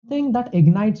something that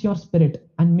ignites your spirit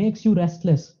and makes you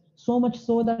restless, so much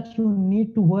so that you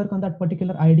need to work on that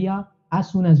particular idea as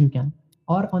soon as you can,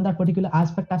 or on that particular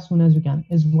aspect as soon as you can,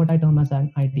 is what I term as an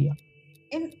idea.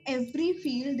 In every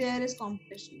field there is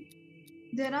competition.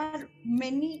 There are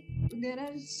there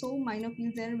are so minor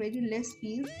fields, there are very less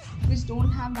fields which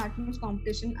don't have that much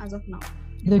competition as of now.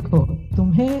 देखो,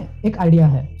 तुम्हें एक idea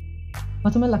है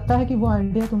और तुम्हें लगता है कि वो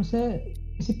आइडिया तुमसे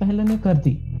किसी पहले ने कर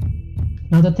दी.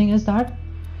 Now the thing is that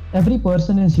every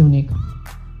person is unique.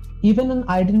 Even an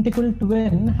identical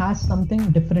twin has something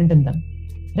different in them,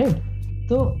 right?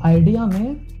 तो आइडिया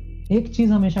में एक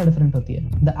चीज हमेशा डिफरेंट होती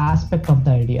है, the aspect of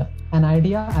the idea. An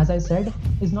idea, as I said,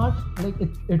 is not like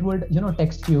it would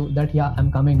text you that yeah,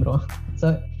 I'm coming, bro.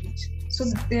 So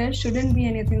there shouldn't be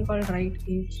anything called right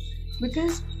age,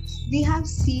 because we have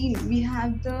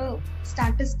the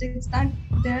statistics that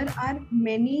there are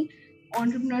many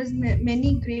entrepreneurs,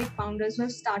 many great founders who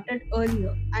have started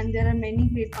earlier, and there are many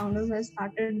great founders who have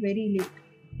started very late.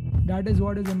 That is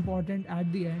what is important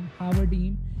at the end. Have a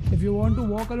team. If you want to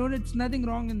walk alone, it's nothing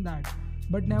wrong in that.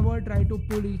 But never try to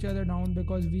pull each other down,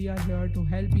 because we are here to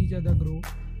help each other grow.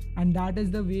 And that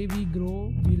is the way we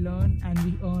grow, we learn, and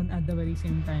we earn at the very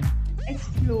same time.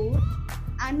 Explore,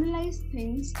 analyze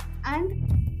things, and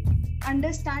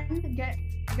understand,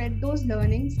 get those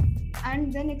learnings,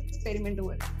 and then experiment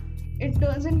over it. It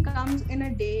doesn't come in a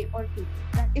day or two.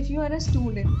 If you are a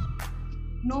student,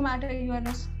 no matter you are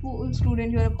a school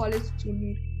student, you are a college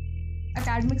student,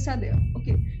 academics are there,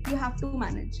 okay, you have to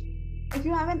manage. If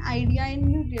you have an idea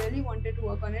and you really wanted to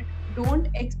work on it, don't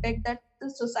expect that the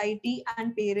society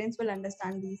and parents will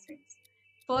understand these things.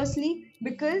 Firstly,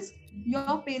 because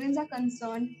your parents are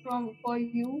concerned for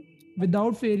you.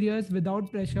 Without failures,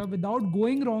 without pressure, without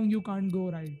going wrong, you can't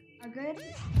go right. अगर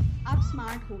आप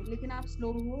smart हो लेकिन आप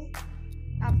slow हो,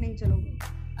 आप नहीं चलोगे.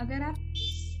 अगर आप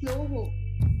स्लो हो,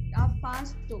 आप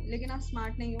फास्ट हो लेकिन आप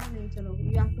स्मार्ट नहीं हो, नहीं चलोगे.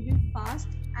 You have to be fast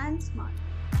and smart.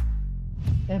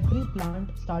 Every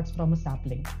plant starts from a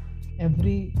sapling.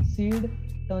 Every seed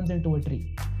turns into a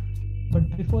tree.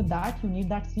 But before that, you need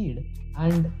that seed.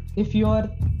 And if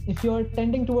you're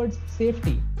tending towards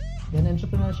safety, then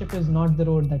entrepreneurship is not the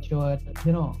road that you're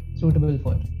suitable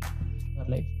for your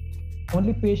life.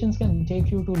 Only patience can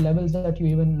take you to levels that you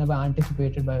even never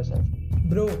anticipated by yourself.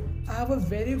 Bro, I have a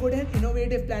very good and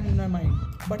innovative plan in my mind,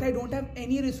 but I don't have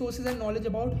any resources and knowledge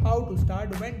about how to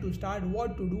start, when to start,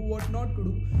 what to do, what not to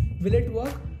do. Will it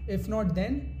work? If not,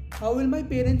 then how will my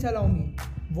parents allow me?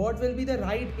 What will be the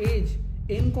right age?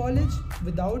 In college?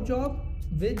 Without job?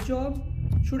 With job?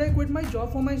 Should I quit my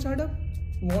job for my startup?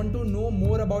 Want to know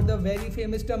more about the very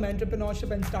famous term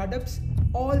entrepreneurship and startups?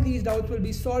 All these doubts will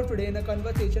be solved today in a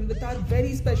conversation with our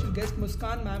very special guest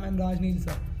Muskan ma'am and Rajneel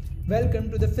sir.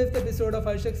 Welcome to the 5th episode of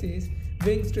Harshak Says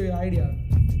Wings to Your Idea.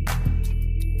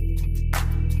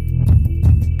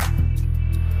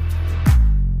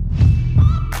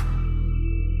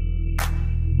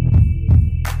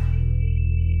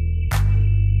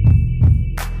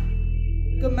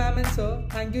 Welcome ma'am and sir,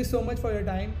 thank you so much for your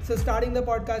time. So starting the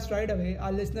podcast right away,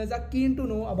 our listeners are keen to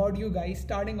know about you guys,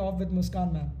 starting off with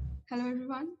Muskan ma'am. Hello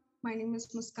everyone, my name is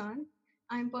Muskan.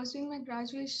 I am pursuing my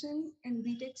graduation in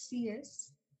BTech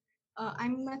CS.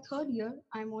 I'm in my third year.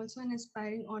 I'm also an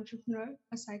aspiring entrepreneur,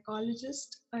 a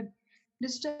psychologist, a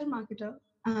digital marketer,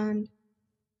 and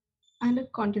a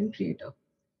content creator.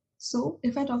 So,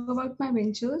 if I talk about my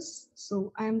ventures,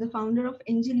 so I am the founder of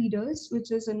NG Leaders,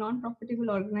 which is a non-profitable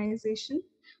organization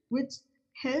which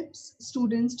helps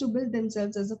students to build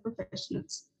themselves as a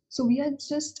professionals. So, we are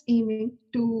just aiming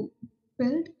to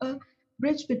build a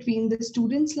bridge between the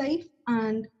student's life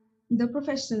and the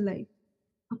professional life.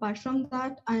 Apart from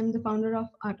that, I am the founder of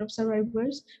Art of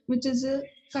Survivors, which is a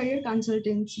career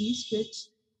consultancy which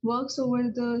works over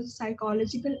the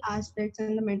psychological aspects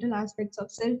and the mental aspects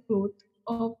of self-growth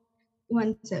of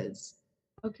oneself.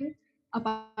 Okay.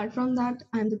 Apart from that,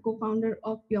 I'm the co-founder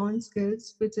of Beyond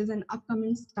Skills, which is an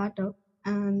upcoming startup,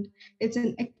 and it's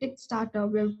an edtech startup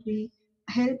where we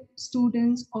help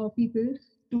students or people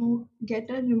to get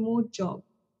a remote job.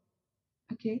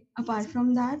 Okay. Apart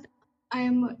from that, I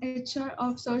am HR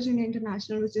of Surge India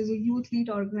International, which is a youth lead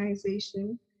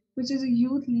organization,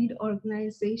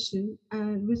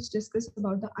 and which discuss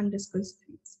about the undiscussed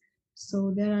things.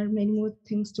 So there are many more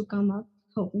things to come up.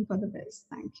 Hoping for the best.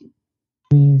 Thank you.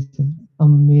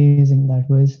 Amazing. That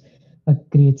was a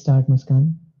great start,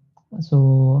 Muskan.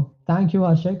 So thank you,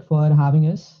 Ashik, for having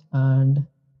us and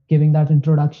giving that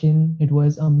introduction. It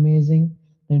was amazing.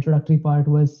 The introductory part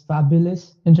was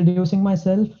fabulous. Introducing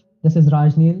myself, this is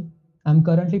Rajneel. I'm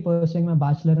currently pursuing my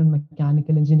bachelor in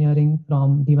mechanical engineering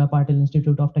from D.Y. Patil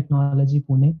Institute of Technology,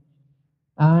 Pune.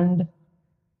 And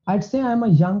I'd say I'm a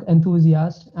young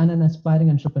enthusiast and an aspiring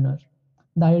entrepreneur.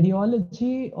 The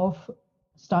ideology of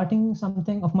starting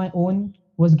something of my own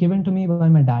was given to me by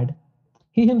my dad.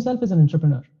 He himself is an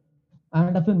entrepreneur,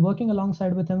 and I've been working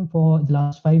alongside with him for the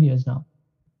last 5 years now.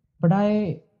 But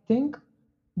I think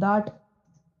that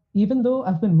even though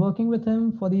I've been working with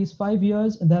him for these 5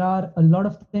 years, there are a lot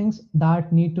of things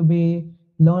that need to be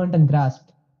learned and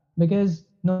grasped. Because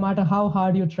no matter how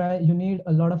hard you try, you need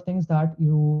a lot of things that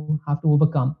you have to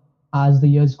overcome as the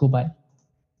years go by.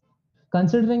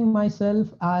 Considering myself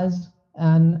as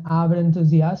an avid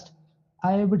enthusiast,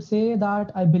 I would say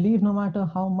that I believe no matter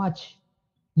how much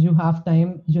you have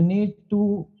time, you need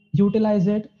to utilize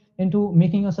it into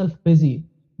making yourself busy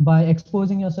by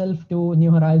exposing yourself to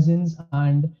new horizons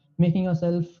and making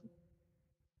yourself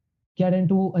get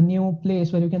into a new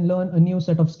place where you can learn a new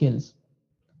set of skills.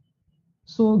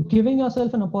 So, giving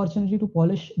yourself an opportunity to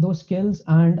polish those skills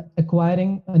and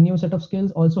acquiring a new set of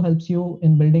skills also helps you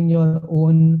in building your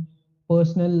own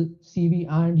personal CV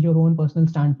and your own personal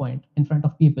standpoint in front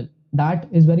of people. That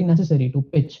is very necessary to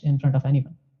pitch in front of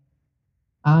anyone.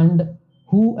 And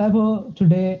whoever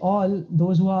today, all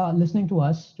those who are listening to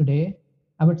us today,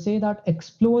 I would say that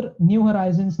explore new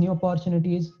horizons, new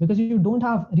opportunities, because you don't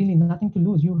have really nothing to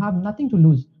lose. You have nothing to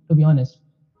lose, to be honest.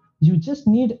 You just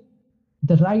need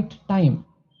the right time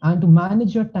and to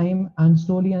manage your time, and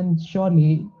slowly and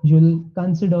surely you'll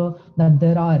consider that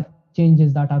there are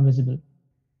changes that are visible.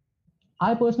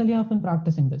 I personally have been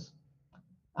practicing this,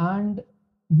 and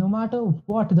no matter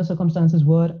what the circumstances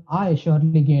were, I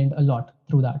surely gained a lot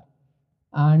through that.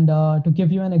 And to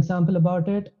give you an example about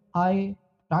it, I,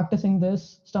 practicing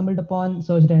this, stumbled upon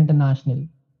Surgery International,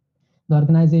 the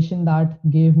organization that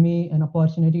gave me an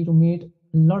opportunity to meet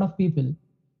a lot of people.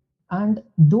 And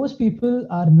those people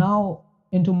are now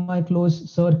into my close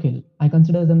circle. I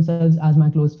consider themselves as my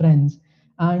close friends.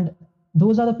 And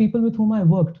those are the people with whom I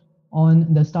worked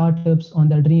on their startups, on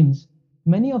their dreams.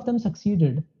 Many of them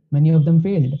succeeded, many of them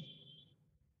failed.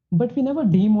 But we never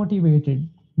demotivated.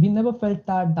 We never felt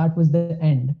that that was the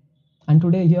end. And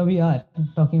today, here we are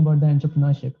talking about the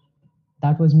entrepreneurship.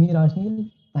 That was me, Rajneel.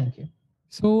 Thank you.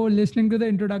 So, listening to the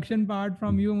introduction part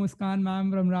from you, Muskan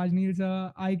ma'am, from Rajneel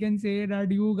sir, I can say that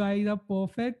you guys are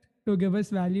perfect to give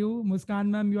us value. Muskan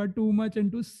ma'am, you are too much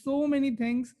into so many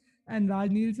things, and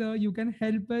Rajneel sir, you can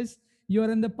help us. You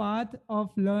are on the path of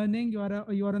learning. You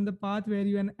are on the path where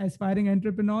you are an aspiring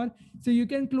entrepreneur. So you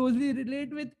can closely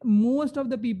relate with most of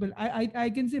the people. I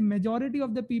can say majority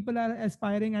of the people are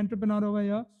aspiring entrepreneur over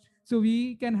here. So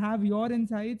we can have your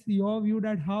insights, your view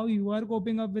that how you are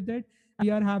coping up with it, we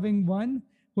are having one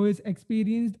who is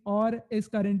experienced or is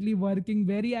currently working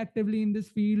very actively in this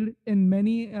field in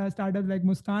many startups like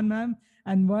Muskan ma'am.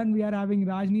 And one we are having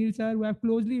Rajneel sir, who have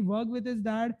closely worked with his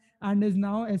dad and is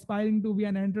now aspiring to be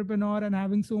an entrepreneur and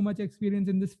having so much experience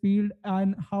in this field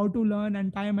and how to learn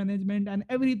and time management and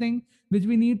everything which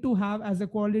we need to have as a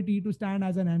quality to stand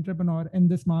as an entrepreneur in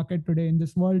this market today, in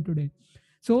this world today.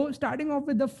 So starting off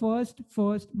with the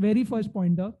very first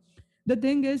pointer, the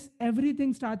thing is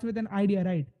everything starts with an idea,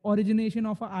 right? Origination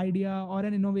of an idea or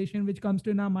an innovation which comes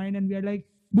to in our mind and we are like,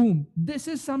 boom, this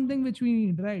is something which we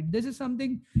need, right? This is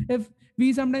something, if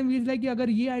we sometimes feel like कि अगर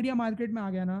ये idea market में आ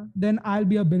गया ना, then I'll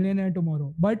be a billionaire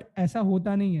tomorrow, but ऐसा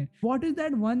होता नहीं है. What is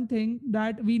that one thing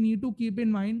that we need to keep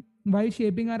in mind while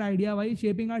shaping our idea, while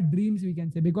shaping our dreams, we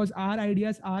can say, because our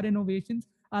ideas, our innovations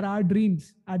are our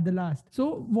dreams at the last.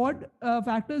 So what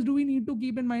factors do we need to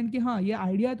keep in mind कि हाँ ये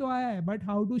idea तो आया है, but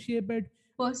how to shape it?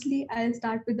 Firstly, I'll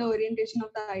start with the orientation of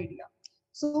the idea.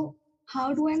 So,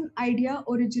 how do an idea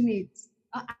originates?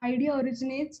 An idea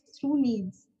originates through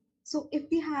needs. So, if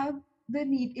we have the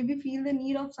need, if we feel the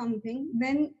need of something,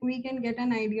 then we can get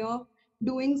an idea of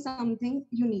doing something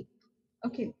unique.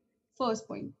 Okay, first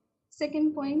point.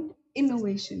 Second point,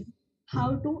 innovation.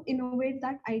 How to innovate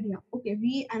that idea? Okay,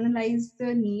 we analyze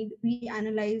the need, we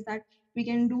analyze that we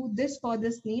can do this for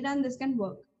this need and this can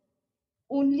work.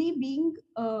 Only being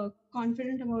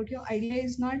confident about your idea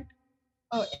is not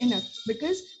enough,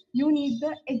 because you need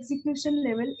the execution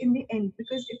level in the end,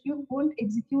 because if you won't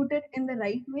execute it in the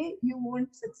right way, you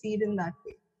won't succeed in that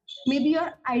way. Maybe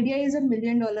your idea is $1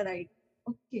 million idea,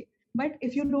 okay, but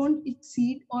if you don't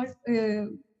exceed or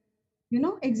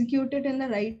execute it in the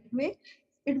right way,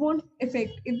 it won't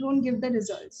give the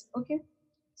results. Okay,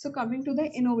 so coming to the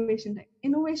innovation type,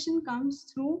 innovation comes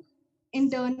through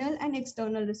internal and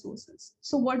external resources.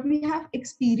 So what we have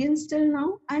experienced till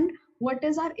now and what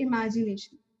is our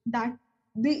imagination, that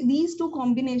these two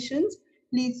combinations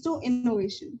leads to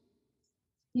innovation.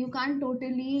 You can't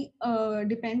totally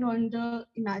depend on the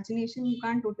imagination, you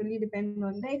can't totally depend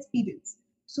on the experience.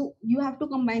 So you have to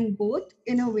combine both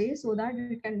in a way so that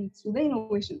it can lead to the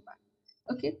innovation part.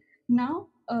 Okay. Now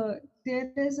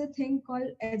there is a thing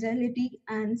called agility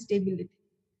and stability.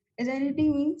 Agility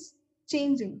means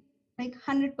changing, like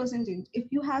 100% change. If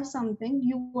you have something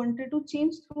you wanted to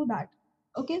change through that,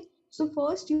 okay, so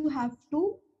first you have to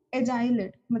agile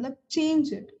it, matlab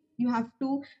change it. You have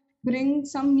to bring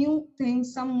some new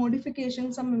things, some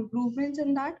modifications, some improvements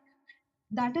in that.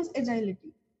 That is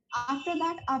agility. After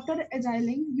that, after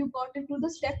agiling, you got into the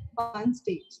step one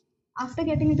stage. After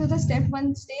getting into the step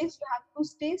one stage, you have to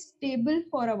stay stable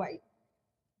for a while.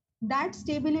 That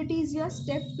stability is your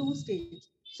step two stage,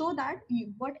 so that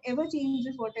whatever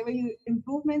changes, whatever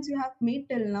improvements you have made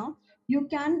till now, you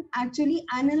can actually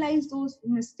analyze those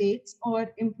mistakes or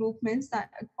improvements, that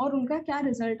or unka kya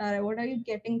result aa raha hai, what are you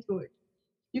getting through it.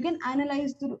 You can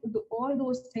analyze all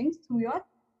those things through your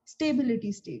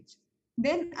stability stage.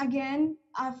 Then again,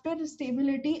 after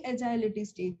stability, agility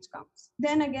stage comes,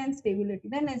 then again stability,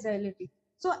 then agility.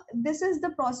 So this is the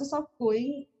process of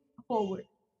going forward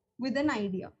with an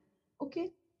idea. Okay.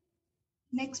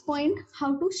 Next point, how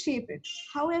to shape it.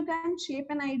 How you can shape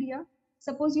an idea.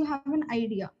 Suppose you have an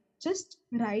idea, just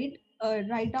write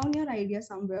down your idea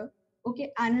somewhere.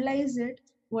 Okay, analyze it.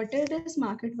 What is its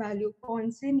market value? कौन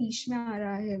से niche में आ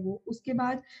रहा है वो? उसके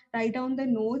बाद write down the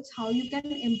notes how you can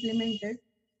implement it.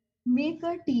 Make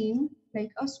a team,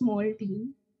 like a small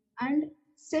team, and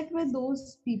sit with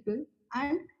those people.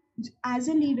 And as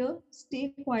a leader,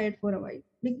 stay quiet for a while.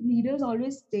 Like leaders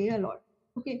always stay a lot.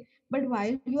 Okay, but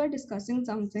while you are discussing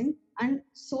something, and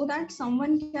so that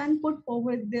someone can put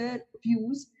forward their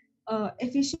views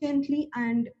efficiently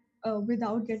and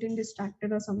without getting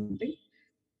distracted or something,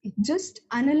 just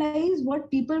analyze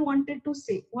what people wanted to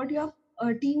say, what your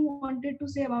team wanted to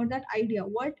say about that idea,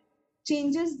 what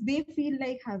changes they feel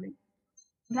like having.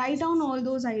 Write down all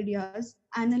those ideas,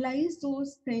 analyze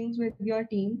those things with your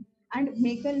team, and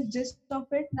make a gist of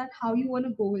it, that how you want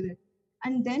to go with it,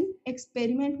 and then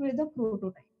experiment with a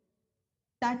prototype.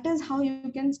 That is how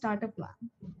you can start a plan.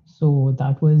 So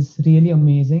that was really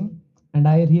amazing. And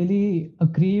I really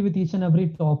agree with each and every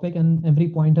topic and every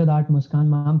pointer that Muskan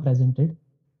ma'am presented.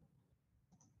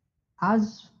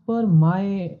 As per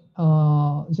my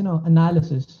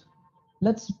analysis,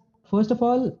 let's first of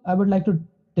all, I would like to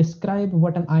describe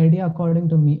what an idea according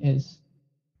to me is.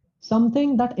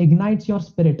 Something that ignites your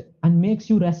spirit and makes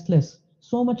you restless,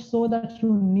 so much so that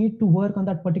you need to work on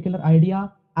that particular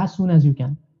idea as soon as you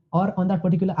can, or on that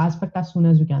particular aspect as soon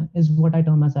as you can, is what I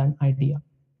term as an idea.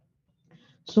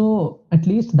 So at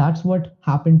least that's what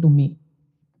happened to me.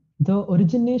 The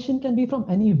origination can be from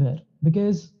anywhere,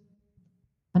 because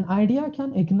an idea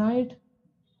can ignite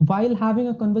while having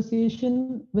a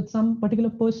conversation with some particular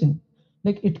person.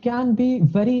 Like it can be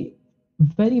very,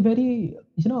 very,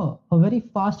 a very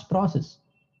fast process.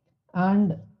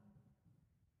 And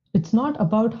it's not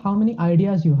about how many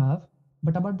ideas you have,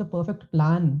 but about the perfect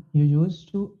plan you use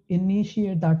to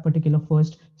initiate that particular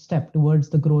first step towards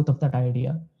the growth of that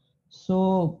idea.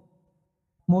 So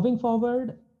moving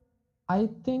forward, I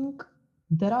think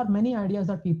there are many ideas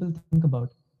that people think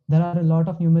about. There are a lot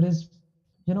of numerous,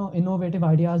 innovative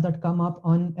ideas that come up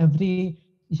on every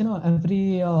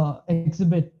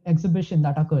exhibition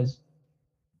that occurs.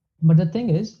 But the thing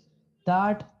is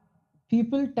that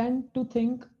people tend to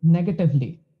think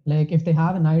negatively. Like if they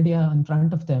have an idea in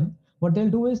front of them, what they'll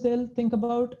do is they'll think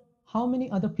about how many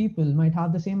other people might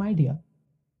have the same idea,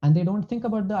 and they don't think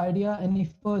about the idea any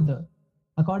further.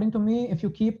 According to me, if you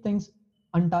keep things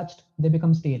untouched, they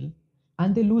become stale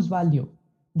and they lose value.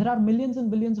 There are millions and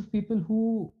billions of people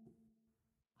who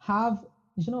have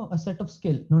a set of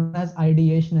skill known as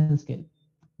ideational skill.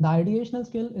 The ideational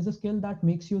skill is a skill that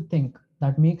makes you think,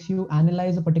 that makes you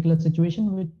analyze a particular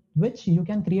situation with which you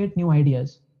can create new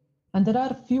ideas. And there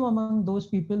are few among those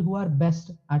people who are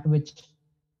best at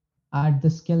the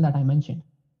skill that I mentioned.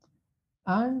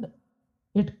 And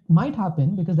it might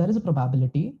happen because there is a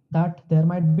probability that there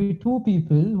might be two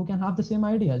people who can have the same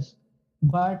ideas.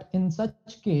 But in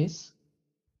such case,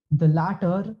 the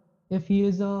latter, if he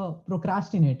is a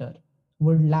procrastinator,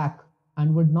 would lack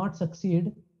and would not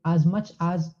succeed as much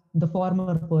as the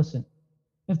former person.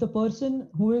 If the person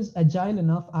who is agile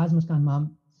enough, as Muskan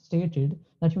ma'am stated,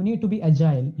 that you need to be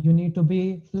agile, you need to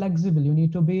be flexible, you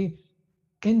need to be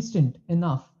instant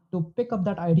enough to pick up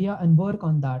that idea and work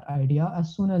on that idea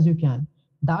as soon as you can.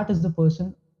 That is the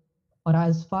person, or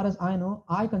as far as I know,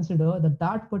 I consider that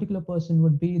that particular person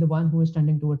would be the one who is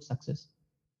tending towards success.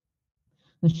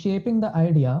 Now, shaping the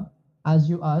idea, as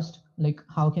you asked, like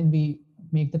how can we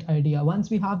make that idea? Once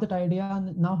we have that idea,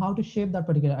 and now how to shape that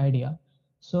particular idea.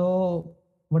 So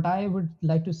what I would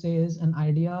like to say is an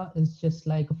idea is just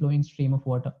like a flowing stream of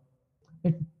water.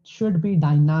 It should be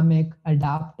dynamic,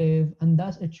 adaptive, and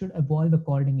thus it should evolve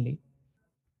accordingly.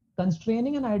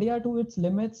 Constraining an idea to its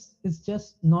limits is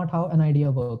just not how an idea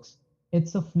works.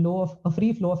 It's a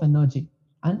free flow of energy,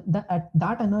 and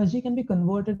that energy can be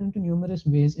converted into numerous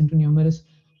ways, into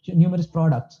numerous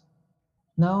products.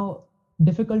 Now,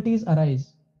 difficulties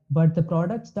arise, but the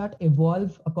products that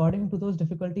evolve according to those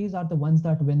difficulties are the ones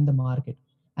that win the market.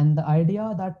 And the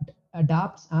idea that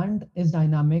adapts and is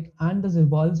dynamic and thus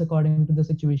evolves according to the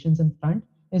situations in front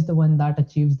is the one that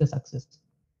achieves the success.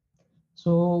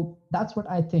 So that's what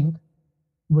I think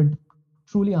would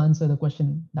truly answer the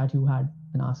question that you had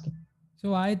been asking.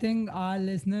 So I think our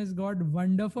listeners got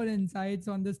wonderful insights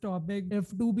on this topic.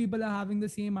 If two people are having the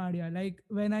same idea, like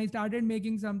when I started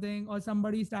making something or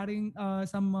somebody starting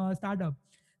some startup,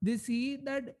 they see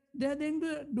that they're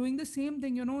doing the same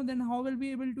thing, then how will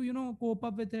be able to, cope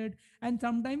up with it? And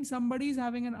sometimes somebody is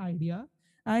having an idea,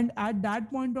 and at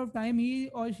that point of time, he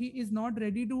or she is not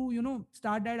ready to,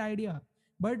 start that idea.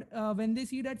 But when they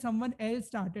see that someone else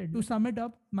started, to sum it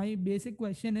up, my basic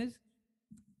question is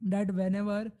that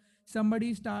whenever somebody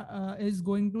is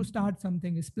going to start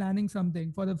something, is planning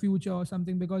something for the future or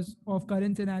something, because of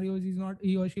current scenarios,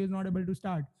 he or she is not able to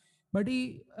start, but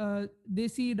they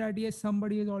see that yes,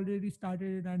 somebody has already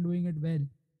started it and doing it well.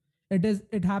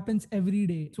 It happens every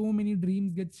day. So many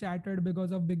dreams get shattered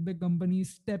because of big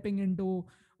companies stepping into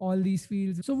all these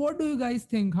fields. So what do you guys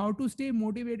think, how to stay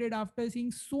motivated after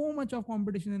seeing so much of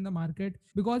competition in the market?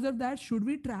 Because of that, should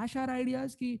we trash our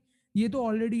ideas ki ये तो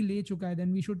already ले चुका है,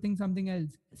 then we should think something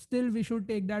else? Still, we should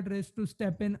take that risk to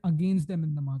step in against them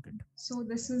in the market. So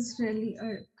this is really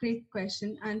a great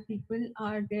question, and people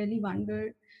are really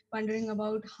wondering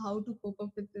about how to cope up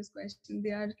with this question.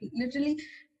 They are literally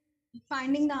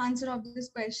finding the answer of this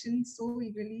question so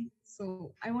eagerly.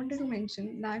 So I wanted to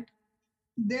mention that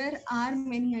there are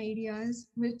many ideas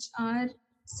which are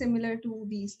similar to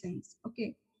these things,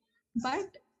 okay,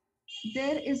 but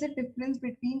there is a difference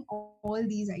between all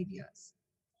these ideas.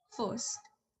 First,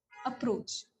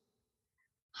 approach.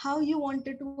 How you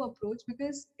wanted to approach,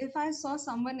 because if I saw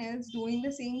someone else doing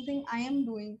the same thing I am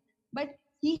doing, but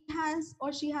he has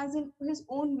or she has his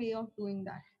own way of doing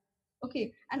that,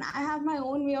 okay, and I have my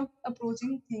own way of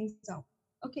approaching things out,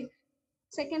 okay.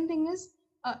 Second thing is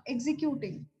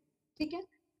executing. Okay,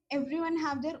 everyone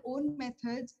have their own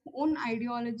methods, own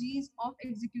ideologies of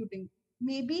executing.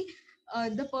 Maybe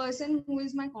the person who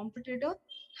is my competitor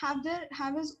have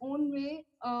his own way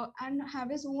and have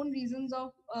his own reasons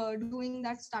of doing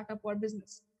that startup or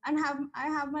business, and I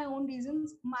have my own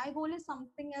reasons. My goal is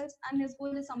something else and his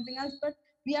goal is something else, but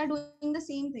we are doing the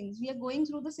same things, we are going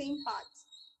through the same paths.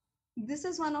 This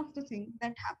is one of the things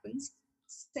that happens.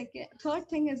 Third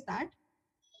thing is that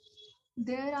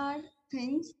there are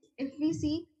things, if we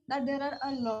see that there are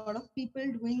a lot of people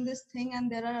doing this thing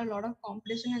and there are a lot of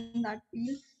competition in that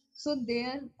field, so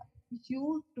there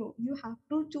you have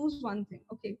to choose one thing,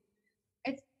 okay.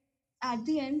 At, at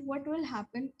the end, what will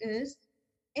happen is,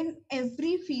 in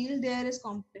every field there is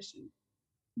competition.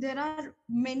 There are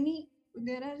many,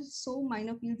 there are so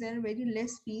minor fields, there are very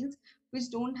less fields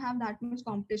which don't have that much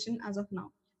competition as of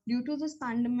now. Due to this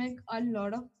pandemic, a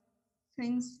lot of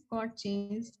things got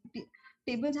changed.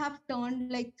 Tables have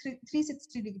turned like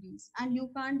 360 degrees, and you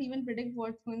can't even predict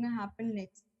what's going to happen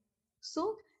next.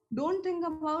 So don't think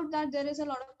about that there is a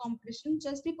lot of competition.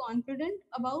 Just be confident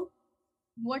about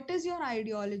what is your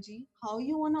ideology, how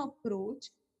you want to approach,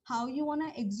 how you want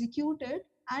to execute it,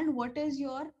 and what is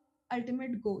your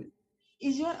ultimate goal.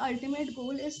 Is your ultimate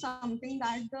goal is something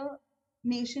that the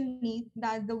nation needs,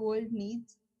 that the world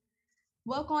needs?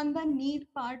 Work on the need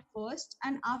part first,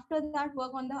 and after that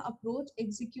work on the approach,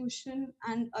 execution,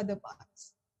 and other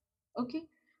parts, okay.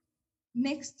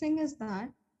 Next thing is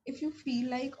that if you feel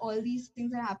like all these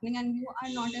things are happening and you are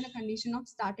not in a condition of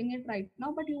starting it right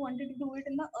now, but you wanted to do it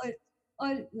in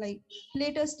the like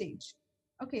later stage,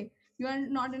 okay, you are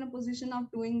not in a position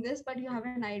of doing this, but you have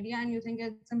an idea and you think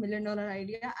it's $1 million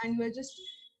idea, and you are just,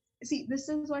 see, this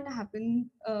is what happened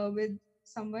with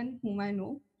someone whom I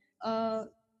know. uh,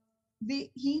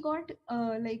 he got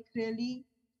like really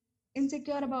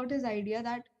insecure about his idea,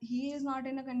 that he is not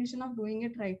in a condition of doing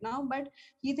it right now, but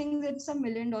he thinks it's $1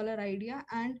 million idea,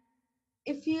 and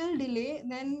if he'll delay,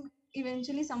 then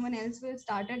eventually someone else will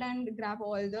start it and grab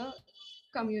all the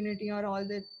community or all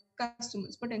the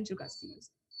customers, potential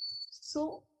customers.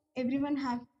 So everyone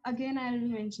have, again I'll be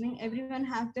mentioning, everyone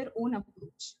have their own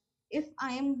approach. If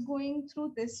I am going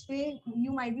through this way,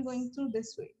 you might be going through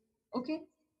this way, okay.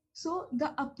 So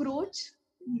the approach,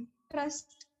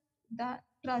 trust, the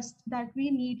trust that we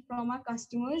need from our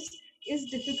customers is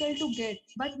difficult to get,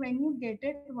 but when you get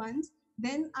it once,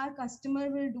 then our customer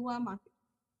will do our marketing.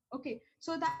 Okay,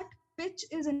 so that pitch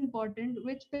is important,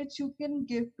 which pitch you can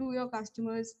give to your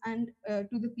customers and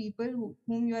to the people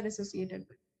whom you are associated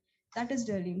with. That is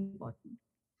really important.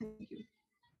 Thank you.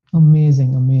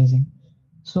 Amazing, amazing.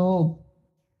 So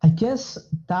I guess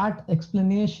that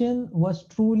explanation was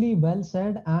truly well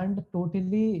said and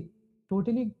totally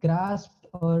grasped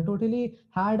or totally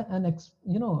had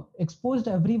exposed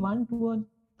everyone to a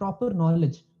proper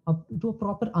knowledge, to a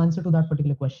proper answer to that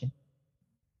particular question.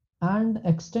 And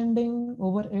extending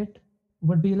over it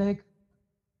would be like,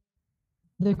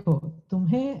 देखो,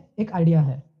 तुम्हें एक idea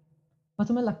है और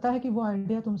तुम्हें लगता है कि वो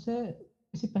आइडिया तुमसे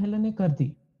किसी पहले ने कर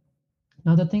दी.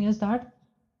 Now the thing is that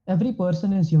every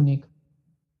person is unique.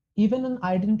 Even an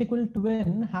identical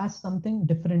twin has something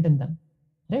different in them,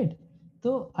 right?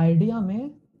 तो आइडिया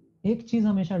में एक चीज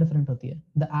हमेशा डिफरेंट होती है,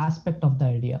 the aspect of the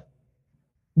idea.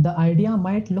 The idea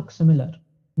might look similar,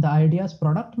 the ideas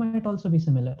product might also be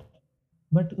similar,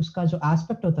 but उसका जो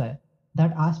aspect होता है,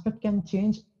 that aspect can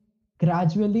change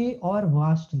gradually or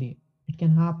vastly. It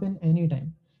can happen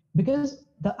anytime because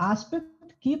the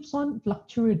aspect keeps on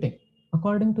fluctuating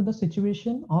according to the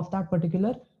situation of that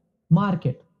particular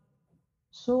market.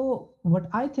 So what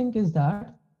I think is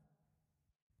that,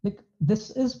 like, this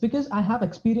is because I have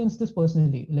experienced this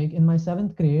personally. Like in my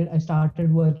 7th grade, I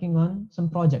started working on some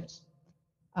projects,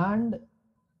 and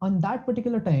on that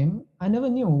particular time, I never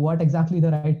knew what exactly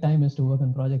the right time is to work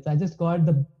on projects. I just got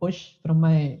the push from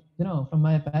my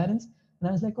parents, and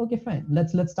I was like, okay, fine,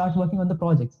 let's start working on the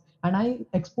projects. And I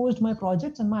exposed my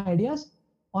projects and my ideas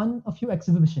on a few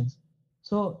exhibitions.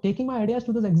 So taking my ideas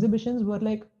to those exhibitions were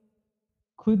like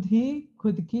खुद ही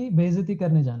खुद की बेइज्जती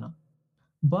करने जाना.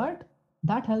 But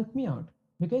that helped me out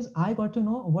because I got to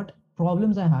know what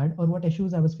problems I had or what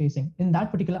issues I was facing in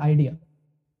that particular idea.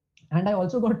 And I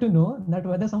also got to know that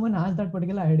whether someone has that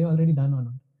particular idea already done or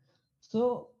not. So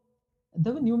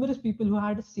there were numerous people who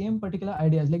had the same particular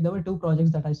ideas. Like there were 2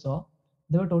 projects that I saw,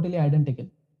 they were totally identical,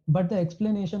 but the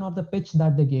explanation or the pitch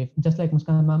that they gave, just like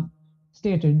Muskan ma'am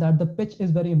stated, that the pitch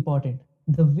is very important.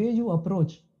 The way you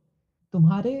approach,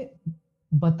 तुम्हारे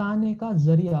बताने का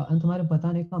जरिया and तुम्हारे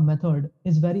बताने का method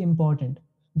is very important.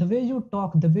 The way you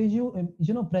talk, the way you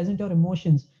present your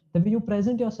emotions, the way you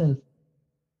present yourself,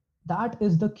 that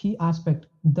is the key aspect.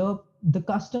 The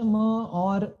customer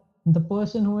or the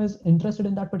person who is interested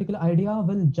in that particular idea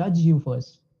will judge you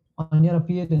first on your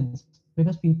appearance,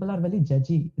 because people are very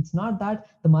judgy. It's not that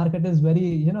the market is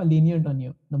very lenient on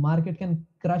you. The market can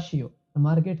crush you, the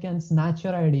market can snatch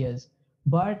your ideas,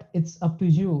 but it's up to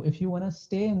you. If you want to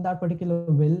stay in that particular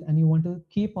will and you want to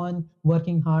keep on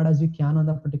working hard as you can on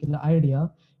that particular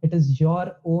idea, it is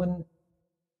your own,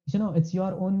 it's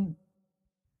your own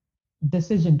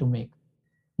decision to make.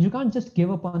 You can't just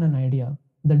give up on an idea.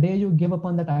 The day you give up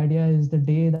on that idea is the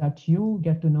day that you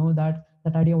get to know that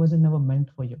that idea wasn't never meant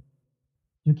for you.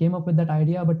 You came up with that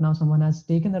idea, but now someone has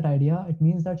taken that idea. It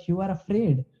means that you are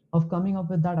afraid of coming up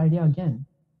with that idea again.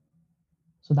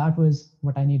 So that was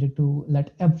what I needed to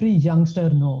let every youngster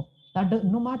know, that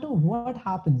no matter what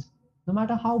happens, no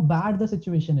matter how bad the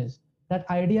situation is, that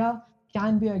idea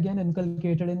can be again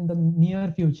inculcated in the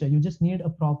near future. You just need a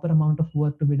proper amount of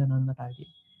work to be done on that idea.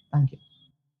 Thank you.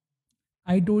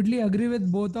 I totally agree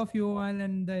with both of you all,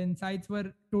 and the insights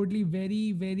were totally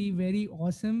very, very, very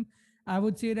awesome. I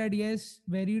would say that yes,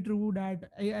 very true that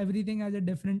everything has a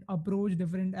different approach,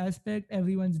 different aspect.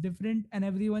 Everyone's different, and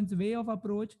everyone's way of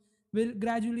approach will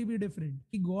gradually be different.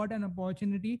 We got an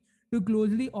opportunity to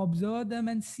closely observe them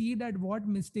and see that what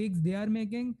mistakes they are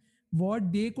making,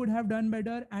 what they could have done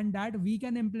better, and that we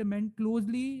can implement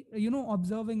closely.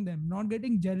 Observing them, not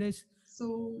getting jealous.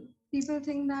 So people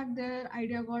think that their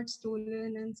idea got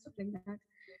stolen and stuff like that.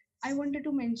 I wanted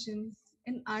to mention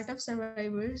in Art of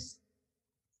Survivors,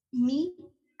 me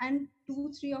and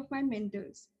 2 3 of my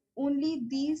mentors, only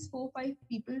these 4 5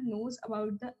 people knows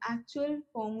about the actual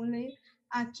formula,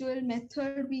 actual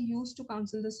method we use to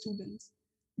counsel the students,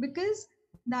 because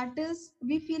that is,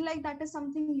 we feel like that is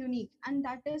something unique and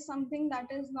that is something that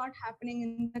is not happening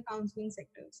in the counseling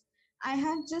sectors. I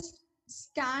have just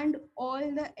scanned all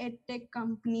the edtech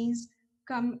companies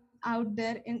come out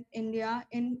there in India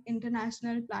in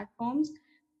international platforms,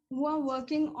 who are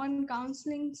working on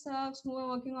counseling stuff, who are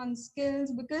working on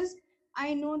skills, because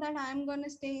I know that I'm going to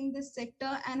stay in this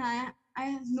sector, and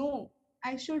I know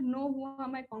I should know who are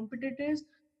my competitors,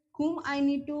 whom I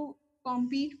need to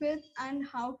compete with, and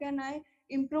how can I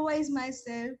improvise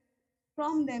myself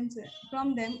from them,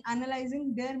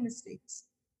 analyzing their mistakes.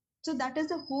 So that is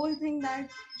the whole thing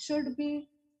that should be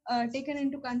taken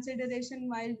into consideration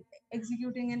while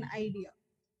executing an idea.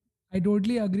 I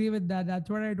totally agree with that. That's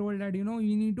what I told, that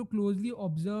we need to closely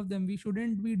observe them. We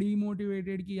shouldn't be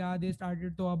demotivated कि yeah, they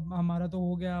started तो अब हमारा तो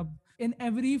हो गया अब. In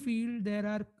every field there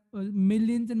are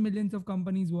millions and millions of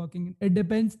companies working. It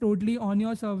depends totally on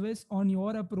your service, on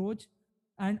your approach,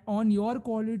 and on your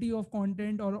quality of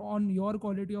content or on your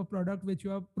quality of product which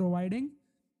you are providing.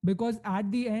 Because at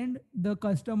the end the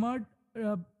customer,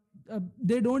 uh,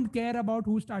 they don't care about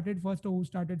who started first or who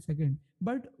started second,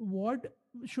 but what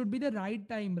should be the right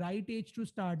time, right age to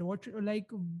start. Like,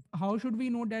 how should we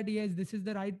know that yes, this is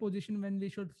the right position when we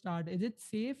should start? Is it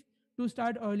safe to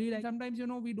start early? Like sometimes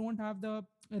we don't have the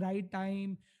right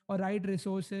time or right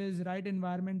resources, right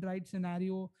environment, right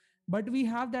scenario, but we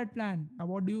have that plan.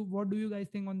 What do you guys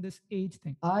think on this age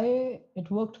thing? It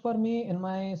worked for me in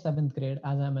my seventh grade,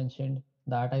 as I mentioned,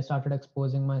 that I started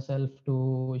exposing myself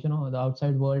to the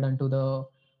outside world and to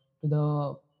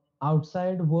the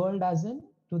outside world, as in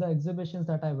to the exhibitions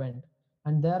that I went,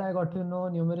 and there I got to know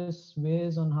numerous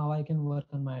ways on how I can work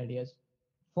on my ideas.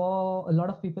 For a lot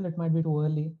of people, it might be too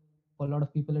early. For a lot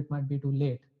of people, it might be too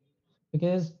late,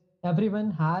 because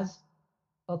everyone has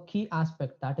a key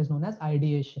aspect that is known as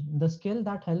ideation, the skill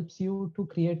that helps you to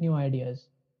create new ideas.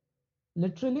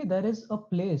 Literally, there is a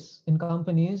place in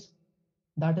companies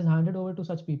that is handed over to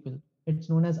such people. It's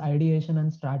known as ideation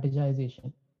and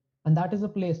strategization. And that is a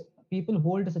place people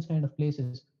hold such kind of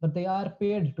places, but they are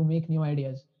paid to make new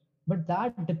ideas. But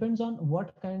that depends on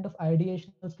what kind of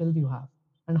ideational skills you have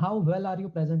and how well are you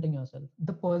presenting yourself.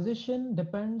 The position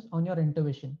depends on your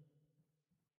intuition.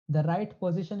 The right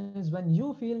position is when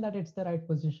you feel that it's the right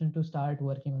position to start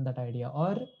working on that idea,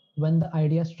 or when the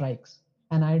idea strikes.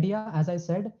 An idea, as I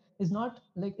said, is not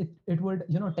like it would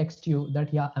text you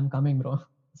that yeah, I'm coming, bro.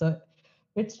 So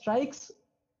it strikes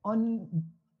on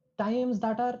times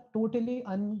that are totally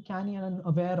uncanny and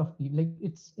unaware of you. Like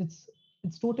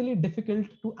it's totally difficult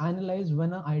to analyze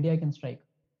when an idea can strike.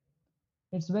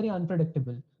 It's very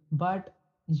unpredictable, but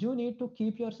you need to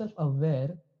keep yourself aware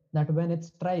that when it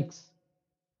strikes,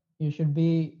 you should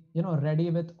be ready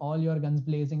with all your guns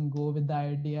blazing, go with the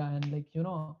idea, and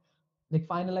like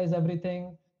finalize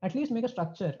everything. At least make a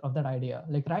structure of that idea,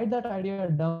 like write that idea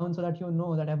down so that you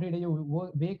know that every day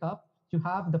you wake up, you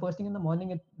have the first thing in the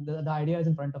morning, the idea is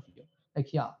in front of you.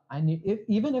 Like yeah,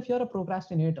 even if you're a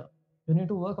procrastinator, you need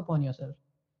to work upon yourself.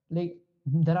 Like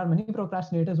there are many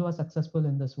procrastinators who are successful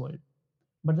in this world,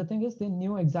 but the thing is they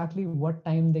knew exactly what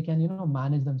time they can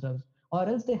manage themselves, or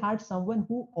else they had someone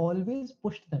who always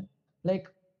pushed them. Like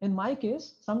in my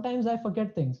case, sometimes I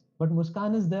forget things, but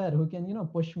Muskan is there who can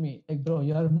push me, like bro,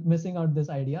 you're missing out this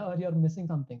idea or you're missing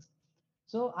some things.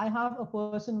 So I have a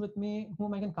person with me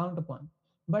whom I can count upon,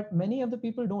 but many of the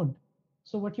people don't.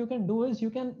 So what you can do is you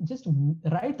can just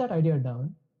write that idea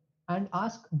down and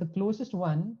ask the closest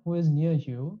one who is near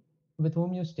you, with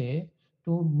whom you stay,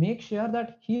 to make sure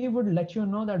that he would let you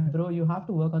know that bro, you have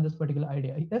to work on this particular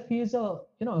idea. If he is a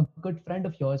good friend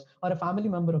of yours or a family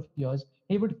member of yours,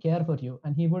 he would care for you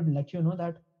and he would let you know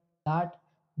that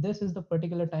this is the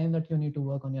particular time that you need to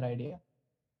work on your idea.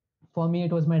 For me,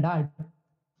 it was my dad.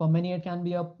 For many, it can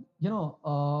be a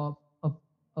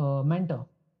mentor.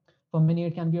 For many,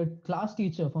 it can be a class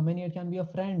teacher. For many, it can be a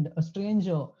friend, a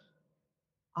stranger.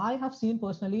 I have seen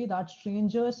personally that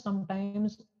strangers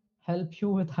sometimes help you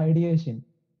with ideation.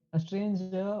 A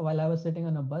stranger, while I was sitting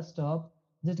on a bus stop,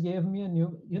 just gave me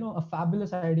a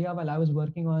fabulous idea while I was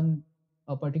working on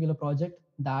a particular project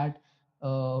that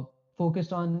uh,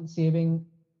 focused on saving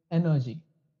energy.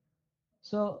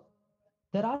 So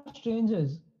there are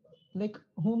strangers like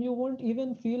whom you won't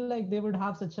even feel like they would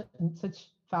have such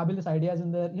fabulous ideas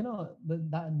in their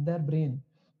their brain.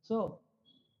 So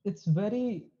it's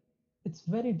very it's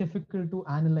very difficult to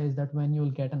analyze that when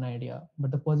you'll get an idea,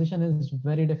 but the position is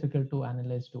very difficult to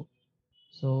analyze too.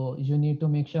 So you need to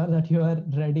make sure that you are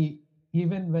ready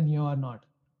even when you are not.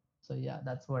 So yeah,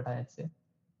 that's what I'd say.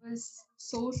 Was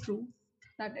so true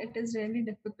that it is really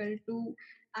difficult to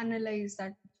analyze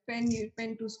that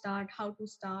when to start, how to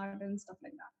start, and stuff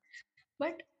like that.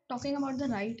 But talking about the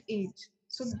right age,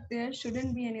 so there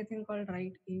shouldn't be anything called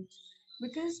right age,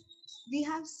 because we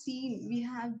have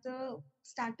the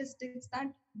statistics that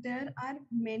there are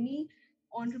many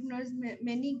entrepreneurs,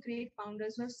 many great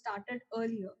founders who have started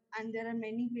earlier, and there are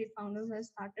many great founders who have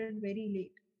started very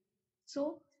late.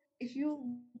 So if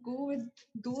you go with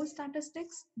those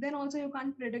statistics, then also you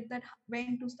can't predict that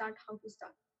when to start, how to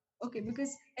start. Okay,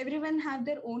 because everyone have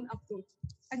their own approach.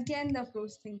 Again, the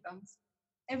approach thing comes.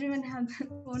 Everyone have their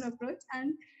own approach,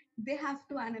 and they have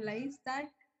to analyze that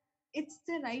it's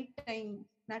the right time,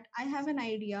 that I have an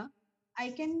idea. I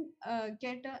can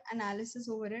get an analysis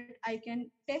over it. I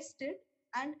can test it,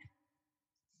 and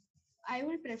I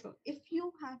will prefer, if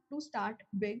you have to start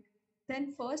big,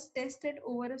 then first test it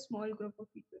over a small group of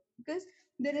people. Because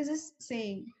there is this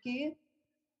saying, okay,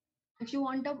 if you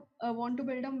want to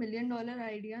build $1 million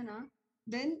idea ना,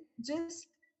 then just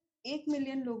 1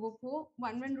 million लोगों को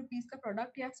 1 rupees का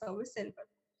product या service sell कर,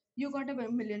 you got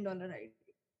 $1 million idea.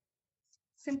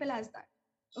 Simple as that.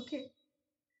 Okay.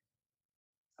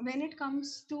 When it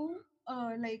comes to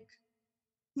like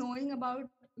knowing about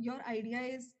your idea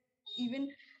is even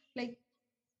like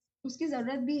उसकी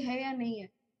जरूरत भी है या नहीं है,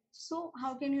 so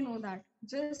how can you know that?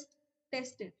 Just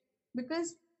test it.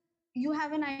 Because you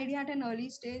have an idea at an early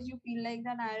stage, you feel like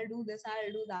that I'll do this,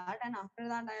 I'll do that, and after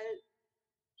that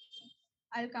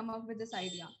I'll come up with this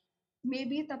idea.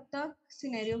 Maybe tab tak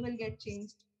scenario will get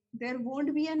changed. There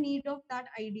won't be a need of that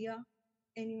idea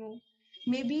anymore.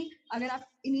 Maybe अगर आप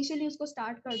initially उसको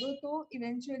start कर दो तो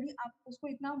eventually आप उसको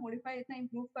इतना modify इतना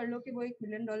improve कर लो कि वो $1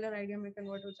 million idea में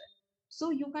convert हो जाए. So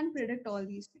you can predict all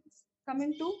these things.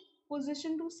 Coming to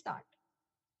position to start.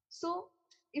 So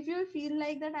if you feel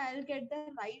like that I'll get the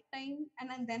right time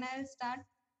and then I'll start,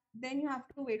 then you have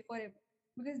to wait forever,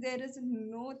 because there is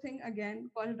no thing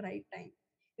again called right time.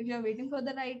 If you are waiting for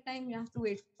the right time, you have to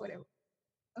wait forever.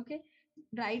 Okay,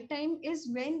 right time is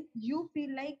when you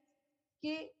feel like,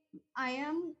 okay, I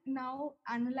am now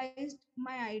analyzed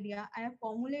my idea, I have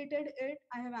formulated it,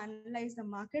 I have analyzed the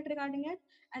market regarding it,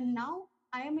 and now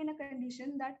I am in a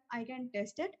condition that I can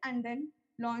test it and then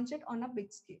launch it on a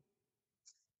big scale.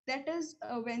 That is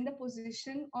when the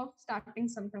position of starting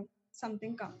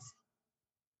something comes.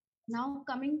 Now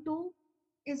coming to,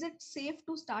 is it safe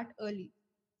to start early?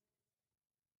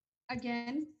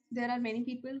 Again, there are many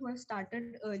people who have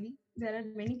started early, there are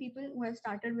many people who have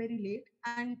started very late,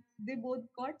 and they both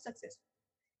got success.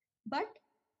 But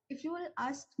if you will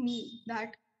ask me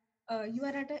that you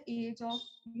are at an age of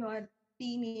your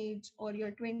teenage or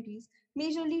your 20s,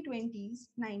 majorly 20s,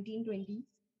 19, 20,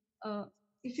 uh,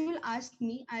 if you will ask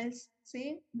me, I'll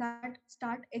say that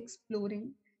start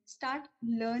exploring, start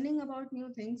learning about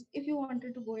new things. If you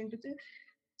wanted to go into the,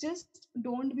 just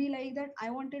don't be like that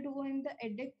I wanted to go in the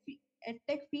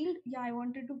edtech field, yeah, I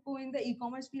wanted to go in the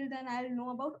e-commerce field, then I'll know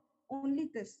about only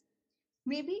this.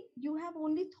 Maybe you have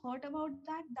only thought about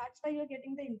that, that's why you're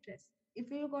getting the interest. If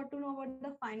you got to know about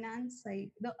the finance side,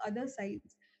 the other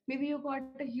sides, maybe you got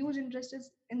a huge interest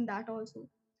in that also.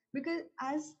 Because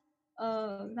as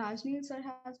Rajneel sir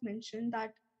has mentioned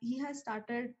that he has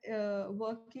started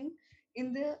working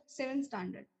in the 7th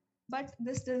standard, but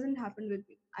this doesn't happen with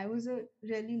me. I was a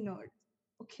really nerd.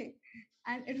 Okay,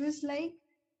 and it was like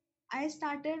I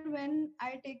started when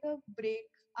I take a break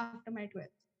after my 12th.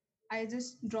 I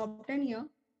just dropped an year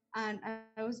and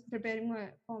I was preparing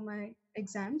for my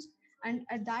exams. And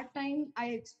at that time, I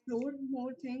explored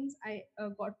more things. I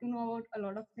got to know about a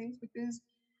lot of things because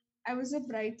I was a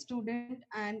bright student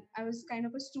and I was kind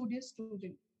of a studious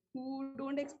student who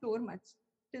don't explore much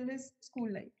till his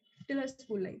school life, till her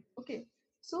school life. Okay.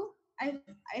 So I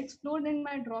explored in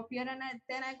my drop year, and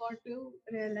then I got to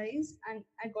realize and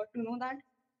I got to know that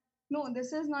no,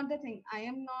 this is not the thing. I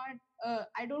am not,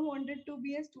 I don't wanted to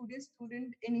be a studious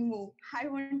student anymore. I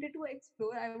wanted to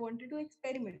explore, I wanted to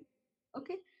experiment.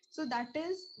 Okay. So that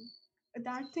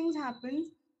things happens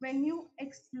when you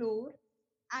explore,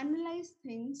 analyze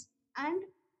things, and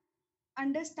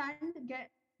understand,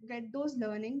 get those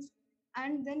learnings,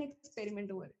 and then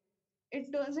experiment over it.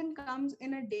 It doesn't comes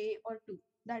in a day or two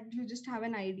that you just have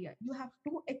an idea. You have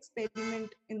to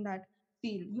experiment in that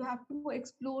field, you have to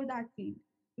explore that field,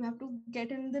 you have to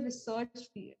get in the research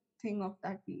field thing of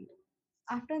that field.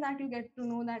 After that you get to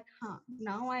know that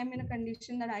now I am in a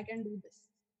condition that I can do this.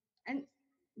 And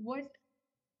what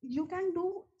you can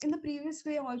do in the previous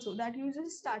way also, that you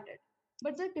just started.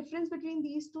 But the difference between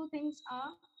these two things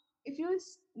are, if you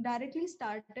directly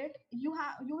start it, you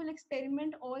will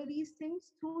experiment all these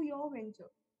things through your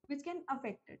venture, which can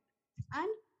affect it. And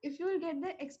if you will get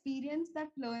the experience, that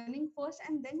learning first,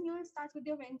 and then you will start with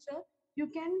your venture, you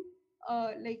can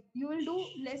like you will do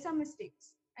lesser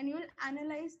mistakes and you will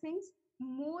analyze things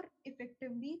more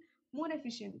effectively, more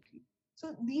efficiently.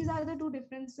 So these are the two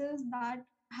differences that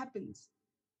happens.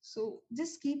 So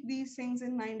just keep these things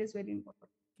in mind is very important.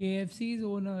 KFC's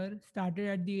owner started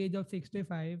at the age of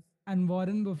 65 and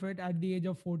Warren Buffett at the age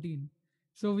of 14.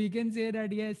 So we can say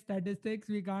that yes, statistics,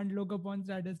 we can't look upon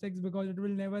statistics because it will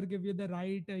never give you the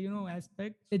right,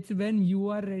 aspect. It's when you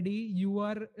are ready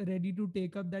to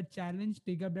take up that challenge,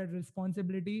 take up that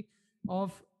responsibility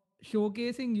of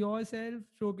showcasing yourself,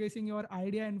 showcasing your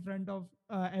idea in front of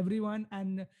everyone,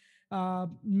 and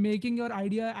making your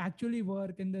idea actually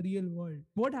work in the real world.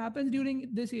 What happens during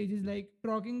this age is like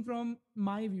talking from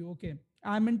my view. Okay,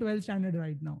 I'm in 12th standard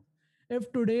right now. If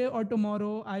today or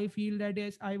tomorrow I feel that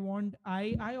yes, I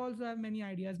also have many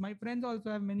ideas, my friends also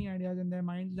have many ideas in their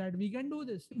minds that we can do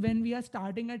this. When we are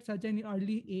starting at such an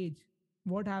early age,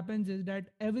 what happens is that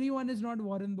everyone is not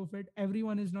Warren Buffett,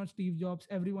 everyone is not Steve Jobs,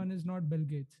 everyone is not Bill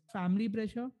Gates. Family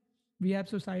pressure, we have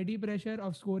society pressure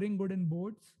of scoring good in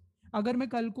boards. अगर मैं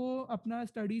कल को अपना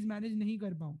studies manage नहीं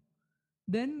कर पाऊँ,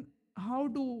 then how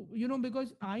to,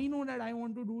 because I know that I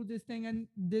want to do this thing, and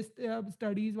this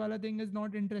studies wala thing is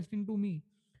not interesting to me,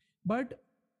 but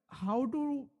how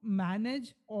to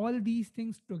manage all these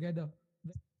things together.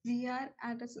 We are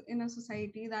in a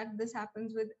society that this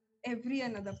happens with every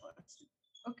another person.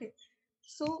 Okay,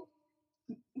 so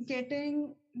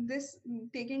getting this,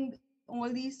 taking all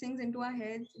these things into our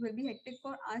heads will be hectic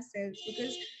for ourselves,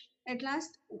 because at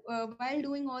last, while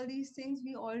doing all these things,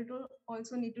 we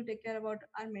also need to take care about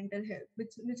our mental health,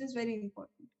 which is very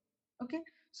important. Okay,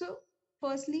 so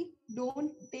firstly,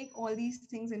 don't take all these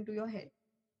things into your head.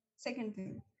 Second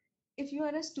thing, if you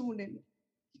are a student,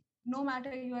 no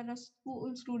matter you are a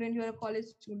school student, you are a college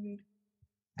student,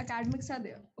 academics are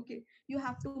there. Okay, you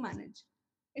have to manage.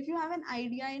 If you have an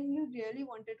idea and you really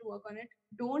wanted to work on it,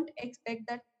 don't expect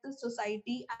that the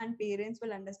society and parents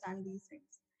will understand these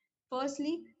things.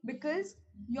 Firstly, because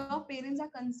your parents are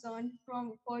concerned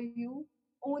for you,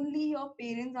 only your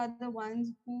parents are the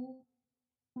ones who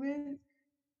will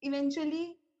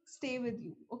eventually stay with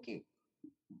you. Okay,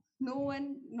 no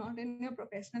one, not in your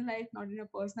professional life, not in your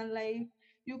personal life,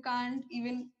 you can't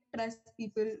even trust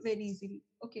people very easily.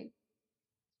 Okay,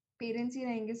 parents ही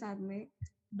रहेंगे साथ में,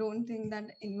 don't think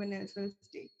that anyone else will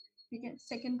stay. ठीक है.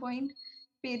 Second point,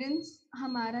 parents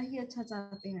हमारा ही अच्छा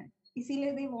चाहते हैं,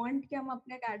 इसीलिए दे वांट कि हम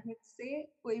अपने एकेडमिक्स से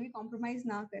कोई भी कॉम्प्रोमाइज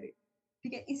ना करें.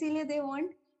 ठीक है. इसीलिए दे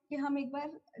वांट कि हम एक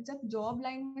बार जब जॉब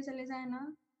लाइन में चले जाए ना,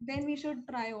 then we should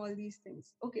try all these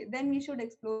things. Okay, then we should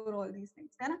explore all these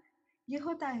things, है ना. ये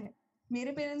होता है.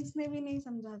 मेरे पेरेंट्स ने भी नहीं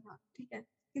समझा था. ठीक है.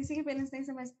 किसी के पेरेंट्स नहीं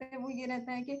समझते. वो ये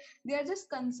रहता है कि they are just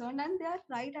concerned and they are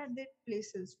right at their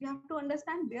places. We have to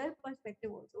understand their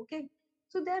perspective also. Okay,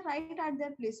 so they are right at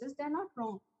their places, they are not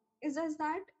wrong. It's just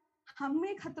that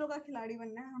हमें खतरों का खिलाड़ी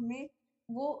बनना है, हमें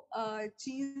वो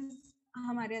चीज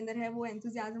हमारे अंदर है, वो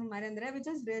enthusiasm हमारे अंदर है, which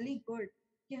is really good,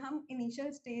 कि हम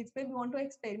initial stage पे we want to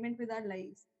experiment with our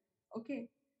lives. Okay,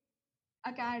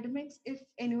 academics, if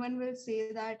anyone will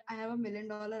say that I have $1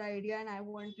 million idea and I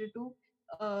wanted to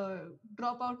uh,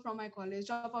 drop out from my college,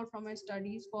 drop out from my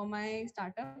studies for my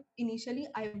startup, initially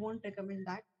I won't recommend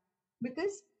that,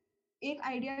 because एक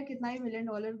idea कितना ही $1 million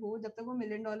हो, जब तक वो $1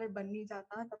 million बन नहीं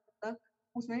जाता तब तक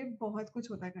उसमें बहुत कुछ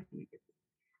होता है करने के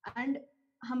लिए. एंड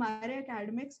हमारे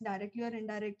academics directly or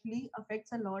indirectly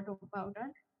affects a lot about our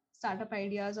startup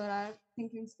ideas or our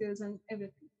thinking skills and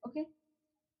everything. Okay,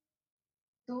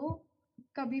 तो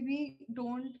कभी भी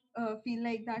don't feel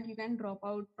like that you can drop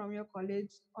out from your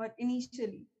college or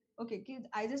initially. Okay,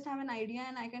 I just have an idea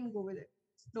and I can go with it.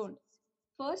 Don't.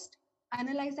 First,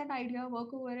 analyze that idea,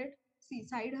 work over it. See,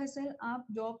 side hustle, आप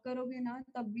job करोगे ना,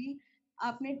 तब भी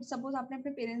आपने suppose आपने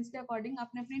अपने parents के according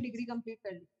आपने अपनी degree complete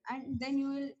कर ली, and then you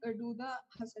will do the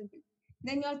hustle thing.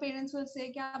 Then your parents will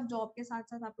say कि आप job के साथ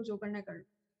साथ आपको जो करना है कर लो.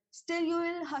 Still you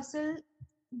will hustle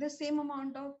the same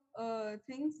amount of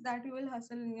things that you will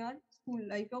hustle in your school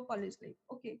life or college life.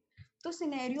 Okay, तो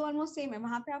सिनेरियो ऑलमोस्ट सेम है.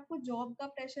 वहां पे आपको जॉब का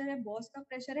प्रेशर है, बॉस का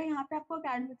प्रेशर है, यहाँ पे आपको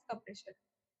एकेडमिक्स का प्रेशर है.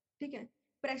 ठीक है.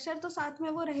 प्रेशर तो साथ में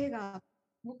वो रहेगा,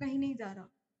 वो कहीं नहीं जा रहा.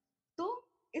 तो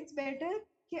इट्स बेटर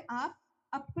कि आप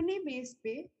अपने बेस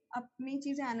पे अपनी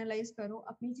चीजें एनालाइज करो,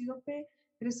 अपनी चीजों पे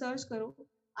रिसर्च करो.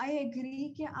 आई एग्री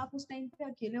कि आप उस टाइम पे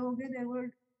अकेले होगे, there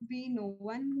would be no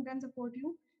one who can support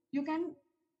you. You can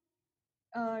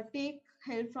take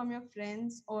help from your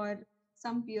friends or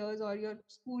some peers or your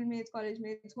schoolmates, college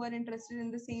mates who are interested in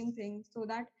the same thing, so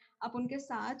that आप उनके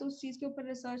साथ उस चीज के ऊपर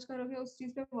research करोगे, उस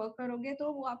चीज पे वर्क करोगे,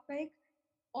 तो वो आपका एक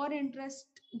और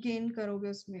इंटरेस्ट गेन करोगे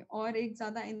उसमें, और एक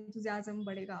ज्यादा एंथुसियाज्म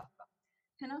बढ़ेगा आपका,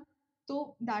 है ना.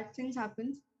 तो दैट थिंग्स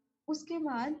हैपेंस. उसके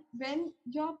बाद when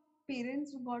your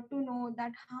parents got to know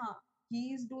that हाँ ही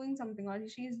इज डूइंग समथिंग और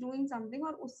शी इज डूइंग समथिंग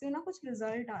और उससे ना कुछ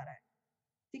रिजल्ट आ रहा है,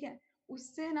 ठीक है,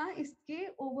 उससे ना इसके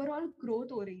ओवरऑल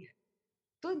ग्रोथ हो रही है,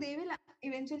 तो दे विल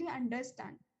इवेंचुअली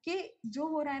अंडरस्टैंड कि जो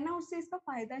हो रहा है ना उससे इसका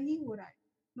फायदा ही हो रहा है,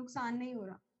 नुकसान नहीं हो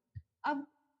रहा. अब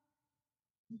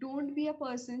डोंट बी अ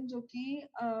पर्सन जो कि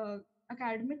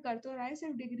एकेडमिक कर तो रहा है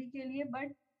सिर्फ डिग्री के लिए,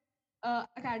 बट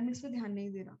एकेडमिक्स पे ध्यान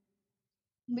नहीं दे रहा,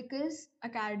 because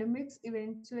academics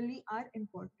eventually are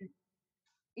important.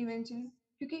 Eventually,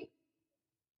 क्योंकि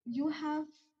you have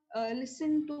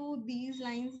listened to these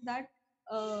lines that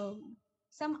uh,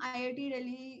 some IIT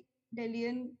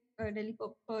Delhi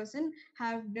person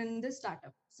have done this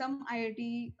startup, some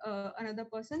IIT another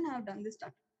person have done this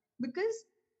startup. Because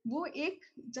वो एक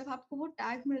जब आपको वो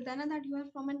tag मिलता है ना that you are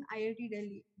from an IIT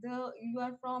Delhi, you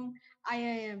are from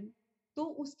IIM, तो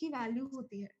उसकी वैल्यू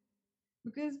होती है.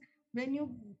 Because when you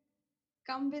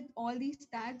come with all these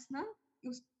tags ना,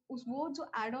 उस वो जो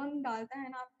एड ऑन डालता है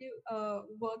ना आपके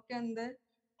वर्क के अंदर,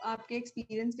 आपके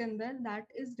एक्सपीरियंस के अंदर,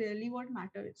 that is really what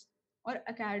matters. और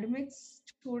एकेडमिक्स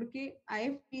छोड़ के आई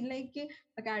फील लाइक कि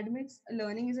academics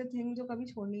learning is a thing जो कभी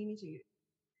छोड़नी ही नहीं चाहिए.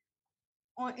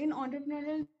 In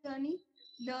entrepreneurial journey,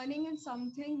 learning is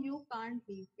something you can't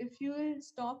leave. If you will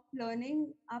stop learning,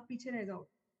 आप पीछे रह जाओ.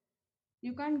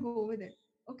 You can't go with it.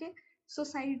 Okay?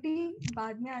 Society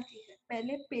बाद में आती है,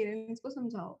 पहले पेरेंट्स को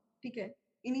समझाओ, ठीक है.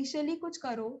 इनिशियली कुछ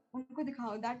करो, उनको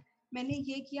दिखाओ दैट मैंने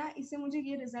ये किया, इससे मुझे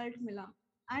ये रिजल्ट मिला,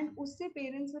 एंड उससे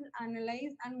पेरेंट्स विल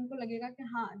एनालाइज एंड उनको लगेगा कि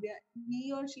हाँ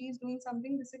ही और शी इज डूइंग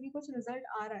समथिंग जिससे कि कुछ रिजल्ट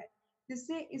आ रहा है,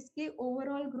 जिससे इसके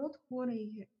ओवरऑल ग्रोथ हो रही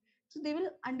है. So they will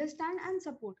understand and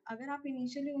support. अगर आप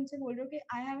इनिशियली उनसे बोल रहे हो कि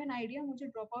आई हैव एन आइडिया, मुझे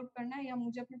ड्रॉप आउट करना है या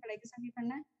मुझे अपनी पढ़ाई के साथ ये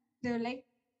करना है, दे विल लाइक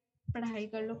पढ़ाई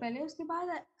कर लो पहले, उसके बाद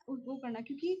वो करना.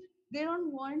 क्योंकि दे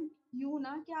डोंट वांट यू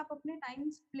ना कि आप अपने टाइम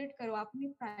स्प्लिट करो, आप अपनी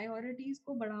प्रायोरिटीज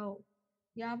को बढ़ाओ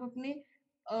या आप अपने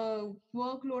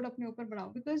वर्कलोड अपने ऊपर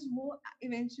बढ़ाओ. बिकॉज वो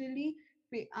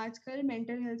इवेंचुअली आजकल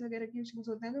मेंटल हेल्थ वगैरह के इश्यूज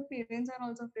होते हैं, तो parents are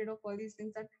also afraid of all these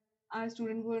things that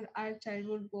our child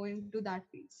would go into that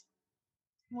phase.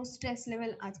 वो स्ट्रेस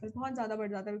लेवल आजकल बहुत ज्यादा बढ़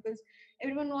जाता है because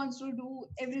everyone wants to do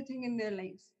everything in their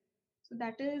life. So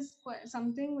that is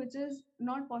something which is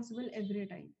not possible every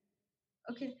time.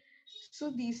 Okay, so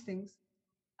these things.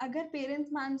 अगर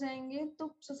parents मान जाएंगे तो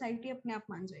सोसाइटी अपने आप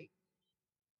मान जाएगी.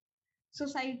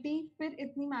 सोसाइटी फिर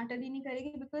इतनी मैटर ही नहीं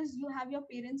करेगी because you have your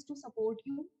parents to support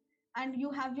you and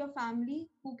you have your family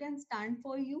who can stand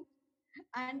for you,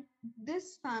 and this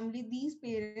family, these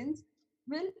parents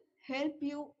will help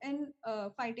you in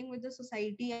fighting with the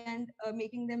society and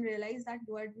making them realize that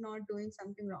you are not doing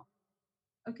something wrong.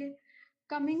 Okay,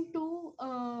 coming to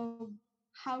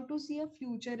how to see a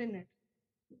future in it.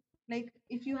 Like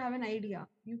if you have an idea,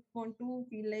 you want to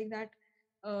feel like that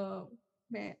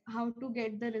how to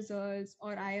get the results,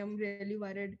 or I am really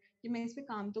worried कि मैं इस पे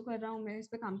काम तो कर रहा हूँ, मैं इस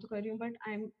पे काम तो कर रही हूँ, but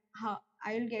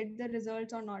I'll get the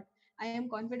results or not. I am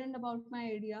confident about my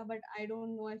idea, but I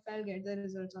don't know if I'll get the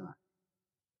results or not.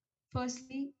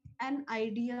 Firstly,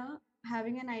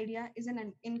 having an idea is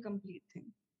an incomplete thing.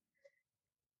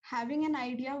 Having an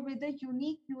idea with a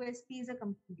unique USP is a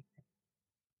complete thing.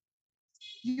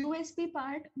 USP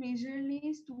part,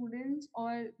 majorly students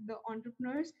or the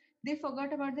entrepreneurs, they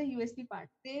forgot about the USP part.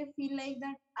 They feel like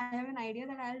that I have an idea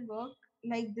that I'll work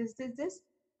like this,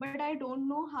 but I don't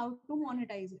know how to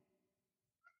monetize it.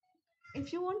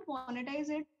 If you won't monetize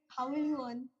it, how will you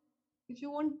earn? If you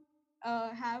won't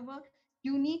have a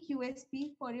unique USP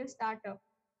for your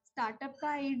startup का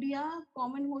idea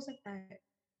common हो सकता है,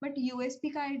 but USP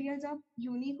का idea जब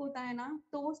unique होता है ना,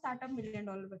 तो वो स्टार्टअप $1 million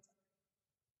बन सकता है.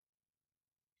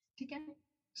 ठीक है.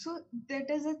 So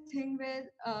that is a thing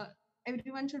where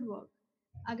everyone should work.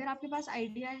 अगर आपके पास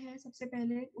आइडिया है, सबसे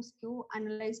पहले उसको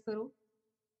एनालाइज करो,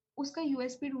 उसका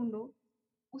यूएसपी ढूंढो,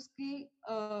 उसकी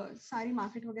सारी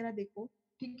मार्केट वगैरह देखो.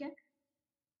 ठीक है.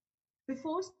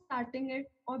 बिफोर स्टार्टिंग इट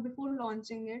और बिफोर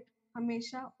लॉन्चिंग इट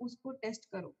हमेशा उसको टेस्ट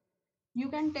करो. You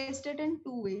can test it in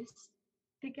 2 ways.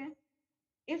 ठीक है.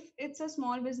 If it's a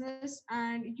small business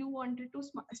and you wanted to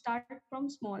start from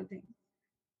small thing,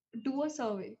 do a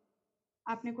survey.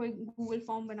 आपने कोई गूगल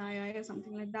फॉर्म बनाया या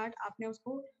समथिंग लाइक दैट, आपने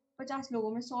उसको 50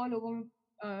 लोगों में 100 लोगों में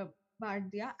बांट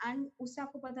दिया, एंड उससे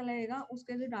आपको पता लगेगा,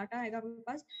 उसके जो डाटा आएगा आपके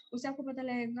पास, उससे आपको पता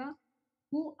लगेगा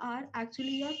who are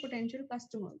actually your potential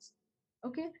customers.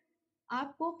 Okay,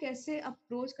 आपको कैसे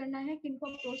अप्रोच करना है,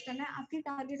 किनको अप्रोच करना है, आपकी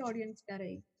टारगेट ऑडियंस क्या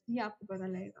रहेगी, ये आपको पता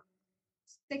लगेगा.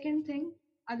 सेकेंड थिंग,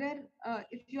 अगर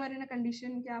if you are in a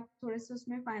condition कि आप थोड़े से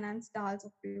उसमें फाइनेंस डाल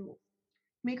सकते हो,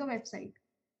 make a website.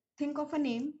 Think of a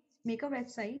name, make a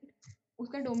website,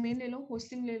 उसका डोमेन ले लो,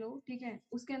 होस्टिंग ले लो. ठीक है.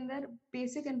 उसके अंदर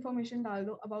बेसिक इन्फॉर्मेशन डाल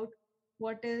दो अबाउट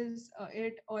व्हाट इज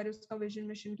इट, और उसका विजन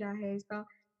मिशन क्या है, इसका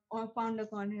और फाउंडर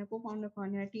कौन है, को फाउंडर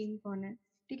कौन है, टीम कौन है.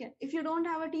 ठीक है. If you don't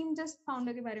have a team, just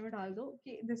founder के बारे में डाल दो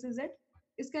कि दिस इज इट.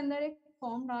 इसके अंदर एक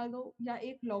फॉर्म डाल दो या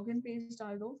एक लॉगिन पेज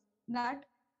डाल दो, that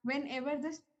whenever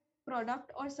this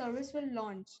product or service will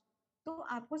launch, तो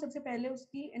आपको सबसे पहले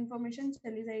उसकी इंफॉर्मेशन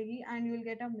चली जाएगी and you will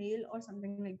get a mail or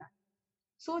something like that,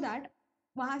 so that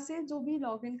वहां से जो भी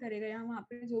लॉग इन करेगा या वहां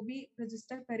पे जो भी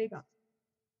रजिस्टर करेगा,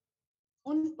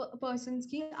 उन पर्सन्स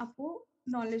की आपको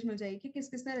नॉलेज मिल जाएगी कि किस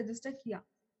किसने रजिस्टर किया.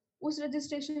 उस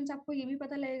रजिस्ट्रेशन से आपको ये भी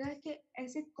पता लगेगा कि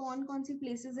ऐसे कौन कौन सी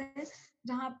प्लेसेस है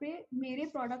जहाँ पे मेरे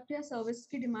प्रोडक्ट या सर्विस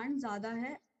की डिमांड ज्यादा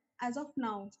है as of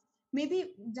now. Maybe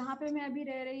जहाँ पे मैं अभी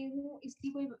रह रही हूँ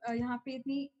इसकी कोई यहाँ पे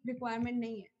इतनी रिक्वायरमेंट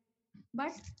नहीं है,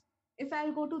 But if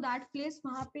I'll go to that place,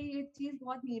 वहाँ पे ये चीज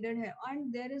बहुत needed है,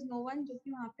 and there is no one जो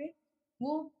कि वहाँ पे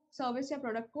वो service या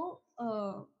product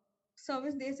को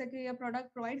service दे सके या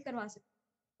product provide करवा सके.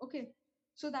 Okay,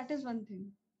 so that is one thing.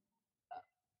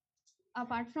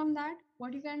 Apart from that,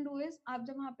 what you can do is, आप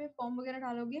जब वहाँ पे form वगैरह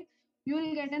डालोगे, you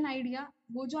will get an idea.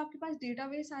 वो जो आपके पास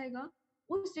database आएगा,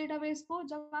 उस database को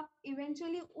जब आप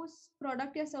eventually उस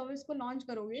product या service को launch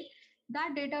करोगे,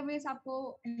 that database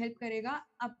आपको help करेगा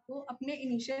आपको अपने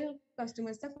initial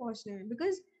customers तक पहुँचने में,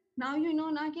 because now you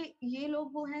know ना कि ये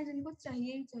लोग वो हैं जिनको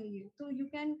चाहिए ही चाहिए, so you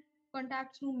can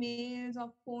contact through mails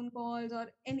or phone calls or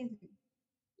anything.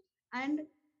 And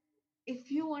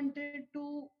if you wanted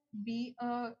to be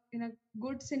in a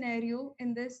good scenario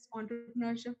in this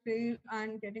entrepreneurship field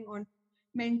and getting on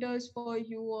mentors for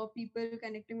you or people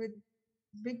connecting with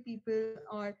big people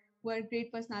or who are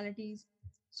great personalities,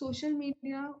 social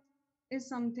media is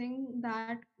something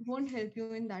that won't help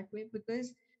you in that way,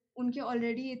 because unke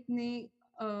already itne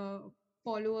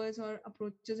followers or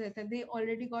approaches रहते हैं, they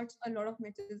already got a lot of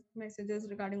messages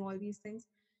regarding all these things.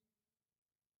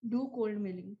 Do cold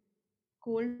mailing.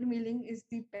 Cold mailing is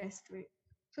the best way.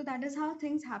 So that is how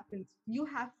things happen. You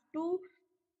have to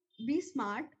be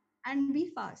smart and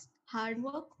be fast. Hard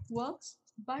work works,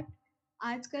 but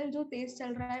आजकल जो तेज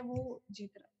चल रहा है वो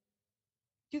जीत रहा है,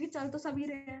 क्योंकि चल तो सभी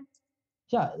रहे हैं.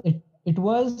 Yeah, it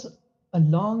was a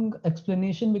long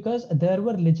explanation because there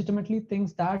were legitimately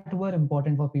things that were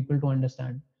important for people to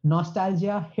understand.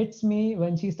 Nostalgia hits me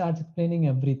when she starts explaining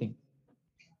everything.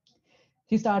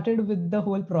 She started with the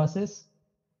whole process,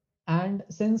 and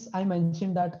since I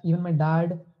mentioned that even my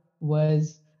dad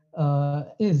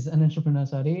is an entrepreneur,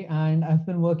 sorry, and I've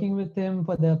been working with him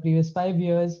for the previous 5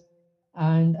 years,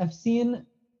 and I've seen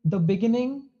the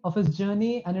beginning of his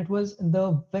journey, and it was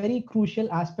the very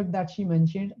crucial aspect that she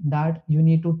mentioned, that you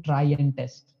need to try and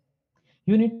test.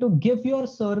 You need to give your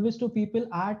service to people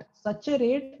at such a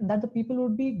rate that the people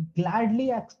would be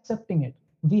gladly accepting it.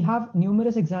 We have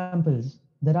numerous examples.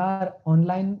 There are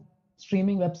online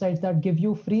streaming websites that give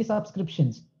you free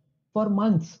subscriptions for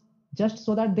months just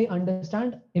so that they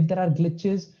understand if there are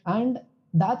glitches, and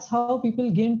that's how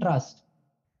people gain trust.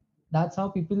 That's how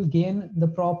people gain the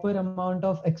proper amount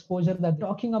of exposure. That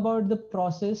talking about the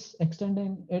process,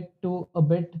 extending it to a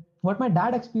bit, what my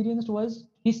dad experienced was,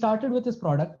 he started with his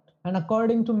product, and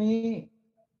according to me,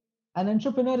 an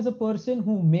entrepreneur is a person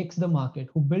who makes the market,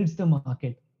 who builds the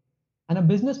market, and a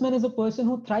businessman is a person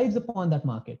who thrives upon that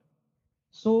market.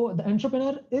 So the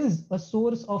entrepreneur is a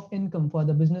source of income for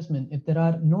the businessman. If there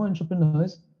are no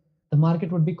entrepreneurs, the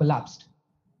market would be collapsed,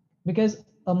 because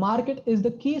a market is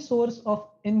the key source of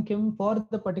income for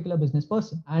the particular business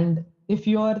person. And if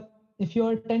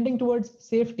you're tending towards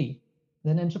safety,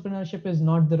 then entrepreneurship is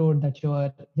not the road that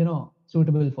you're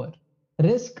suitable for.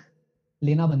 Risk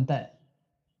lena banta hai.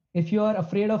 If you are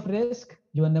afraid of risk,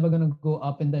 you are never going to go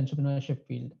up in the entrepreneurship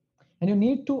field. And you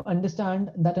need to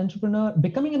understand that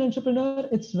becoming an entrepreneur,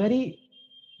 it's very,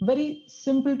 very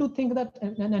simple to think that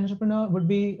an entrepreneur would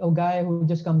be a guy who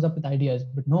just comes up with ideas.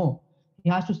 But no, he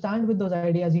has to stand with those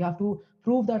ideas. He has to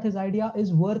prove that his idea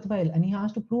is worthwhile, and he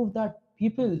has to prove that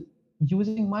people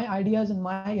using my ideas and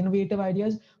my innovative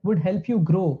ideas would help you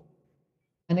grow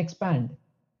and expand.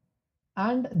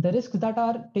 And the risks that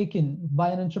are taken by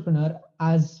an entrepreneur,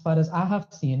 as far as I have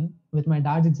seen with my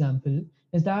dad's example,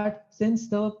 is that since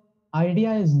the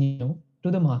idea is new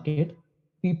to the market,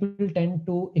 people tend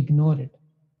to ignore it,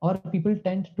 or people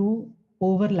tend to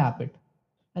overlap it.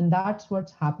 And that's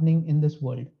what's happening in this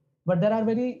world. But there are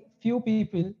very few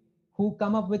people who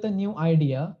come up with a new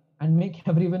idea and make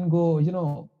everyone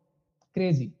go,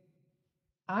 crazy.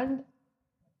 And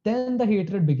then the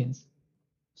hatred begins.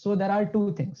 So there are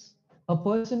two things. A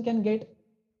person can get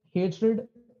hatred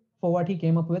for what he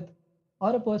came up with,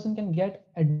 or a person can get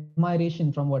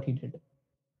admiration from what he did.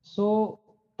 So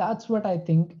that's what I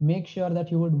think. Make sure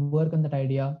that you would work on that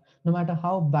idea, no matter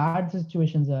how bad the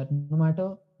situations are, no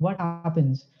matter what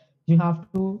happens, you have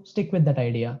to stick with that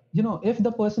idea. If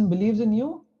the person believes in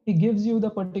you, he gives you the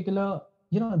particular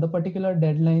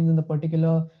deadlines and the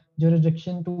particular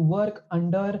jurisdiction to work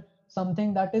under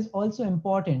something that is also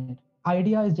important.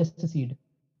 Idea is just a seed.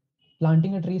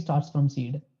 Planting a tree starts from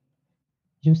seed.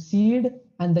 You seed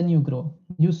and then you grow.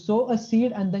 You sow a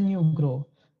seed and then you grow.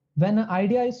 When an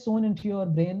idea is sown into your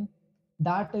brain,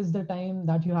 that is the time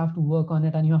that you have to work on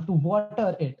it and you have to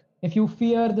water it. If you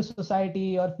fear the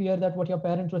society or fear that what your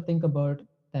parents would think about,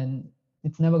 then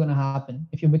it's never going to happen.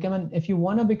 If you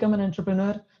want to become an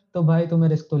entrepreneur, तो भाई तुम्हें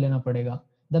risk तो लेना पड़ेगा.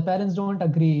 The parents don't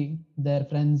agree. Their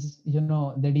friends,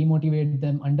 they demotivate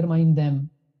them, undermine them.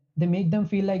 They make them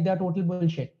feel like they're total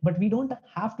bullshit. But we don't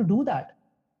have to do that,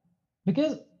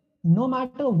 because no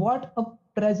matter what a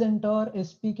presenter is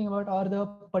speaking about or the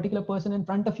particular person in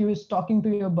front of you is talking to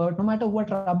you about, no matter what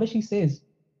rubbish he says,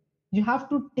 you have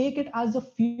to take it as a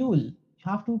fuel. You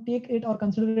have to take it or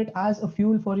consider it as a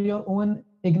fuel for your own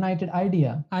ignited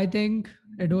idea. I think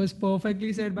it was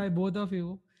perfectly said by both of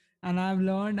you. And I've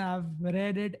learned, I've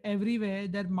read it everywhere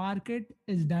that market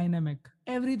is dynamic.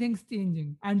 Everything's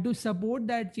changing. And to support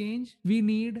that change, we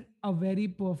need a very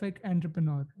perfect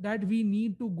entrepreneur. That we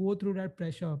need to go through that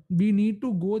pressure. We need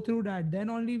to go through that.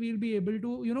 Then only we'll be able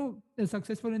to,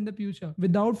 successful in the future.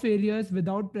 Without failures,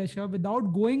 without pressure,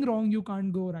 without going wrong, you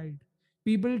can't go right.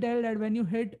 People tell that when you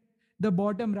hit the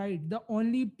bottom right, the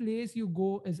only place you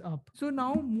go is up. So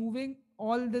now moving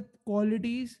all the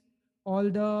qualities, all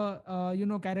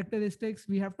the characteristics,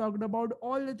 we have talked about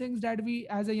all the things that we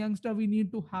as a youngster we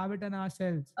need to have it in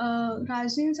ourselves.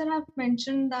 Rajin sir have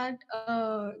mentioned that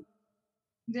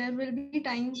there will be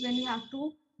times when you have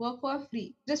to work for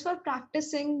free just for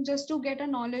practicing, just to get a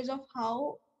knowledge of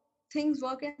how things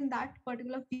work in that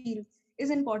particular field is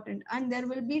important. And there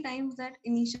will be times that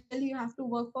initially you have to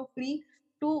work for free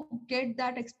to get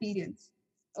that experience.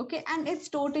 Okay, and it's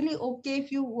totally okay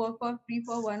if you work for free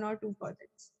for one or two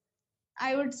projects.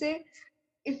 I would say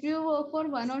if you work for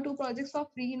one or two projects for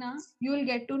free now, you will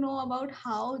get to know about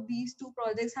how these two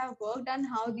projects have worked and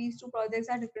how these two projects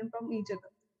are different from each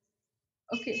other.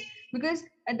 Okay, because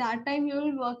at that time you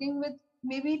will be working with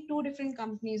maybe two different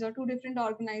companies or two different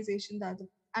organizations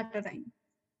at a time.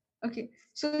 Okay,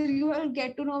 so you will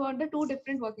get to know about the two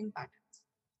different working patterns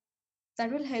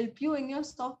that will help you in your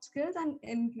soft skills and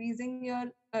increasing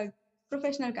your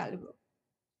professional caliber.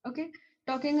 Okay,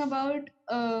 talking about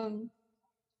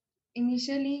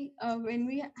initially when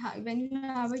you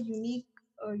have a unique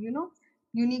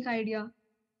unique idea,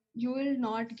 you will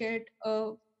not get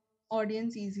a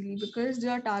audience easily because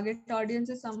your target audience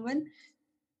is someone.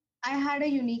 I had a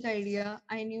unique idea.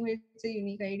 I knew it's a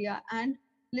unique idea, and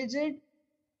legit,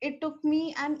 it took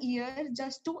me an year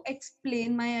just to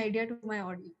explain my idea to my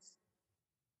audience.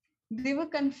 They were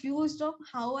confused of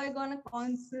how I gonna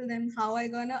counsel them, how I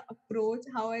gonna approach,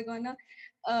 how I gonna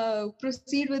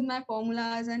proceed with my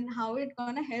formulas, and how it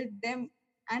gonna help them,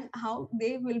 and how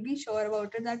they will be sure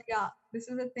about it that yeah, this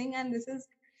is a thing, and this is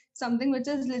something which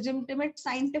is legitimate,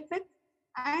 scientific,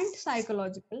 and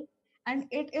psychological, and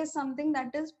it is something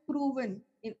that is proven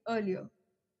in earlier.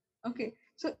 Okay,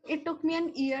 so it took me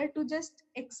an year to just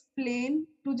explain,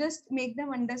 to just make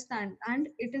them understand, and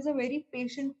it is a very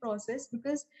patient process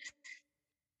because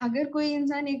अगर कोई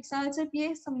इंसान एक साल सिर्फ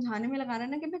ये समझाने में लगा रहा है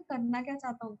ना कि मैं करना क्या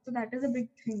चाहता हूँ, तो that is a big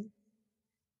thing.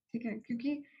 ठीक है,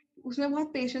 क्योंकि उसमें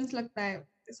बहुत पेशेंस लगता है.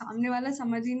 सामने वाला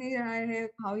समझ ही नहीं रहा है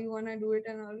how you want to do it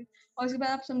and all, और उसके बाद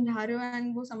आप समझा रहे हो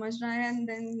एंड वो समझ रहा है and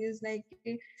then he is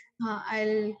like हाँ I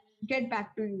will get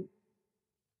back to you.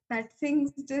 That thing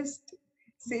just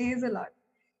says a lot.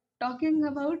 Talking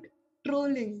about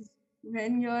trolling,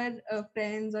 when your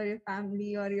friends or your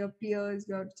family or your peers,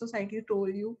 your society troll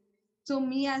you. So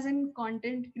me as a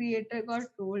content creator got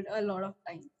trolled a lot of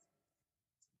times.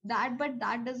 But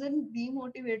that doesn't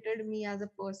demotivated me as a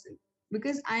person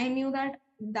because I knew that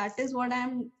that is what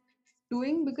I'm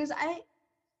doing because I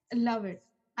love it.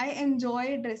 I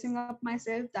enjoy dressing up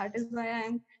myself. That is why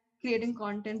I'm creating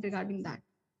content regarding that.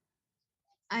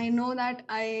 I know that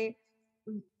I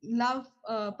love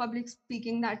public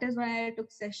speaking. That is why I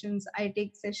took sessions. I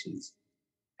take sessions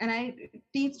and I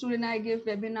teach students. I give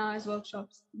webinars,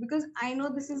 workshops because I know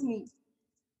this is me.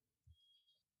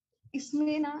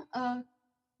 इसमें ना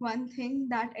one thing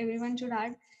that everyone should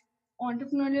add: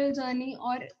 entrepreneurial journey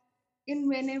or in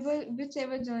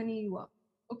whichever journey you are.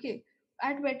 Okay,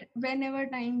 at whenever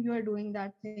time you are doing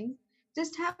that thing,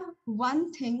 just have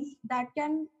one thing that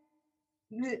can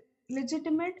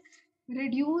legitimate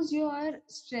reduce your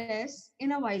stress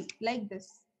in a while, like this,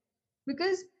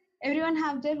 because everyone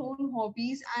have their own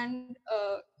hobbies and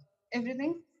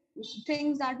everything,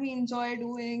 things that we enjoy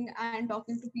doing and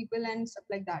talking to people and stuff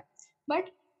like that. But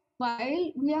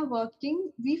while we are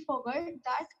working, we forget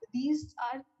that these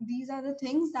are the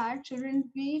things that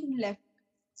shouldn't be left,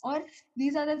 और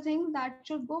these are the things that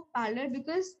should go parallel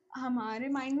because हमारे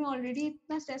mind में already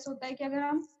इतना stress होता है कि अगर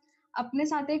हम अपने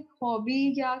साथ एक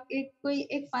हॉबी या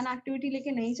एक फन एक्टिविटी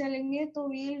लेके नहीं चलेंगे तो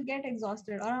वी विल गेट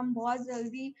एग्जॉस्टेड और हम बहुत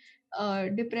जल्दी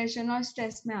डिप्रेशन और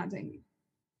स्ट्रेस में आ जाएंगे.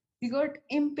 वी गॉट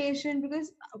इम्पेशेंट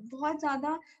बिकॉज बहुत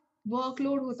ज्यादा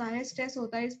वर्कलोड होता है, स्ट्रेस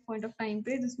होता है इस पॉइंट ऑफ टाइम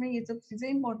पे जिसमें ये सब चीजें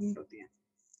इंपॉर्टेंट होती हैं.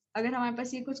 अगर हमारे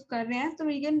पास ये कुछ कर रहे हैं तो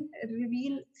we can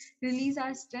release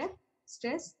our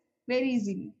stress very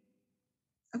easily.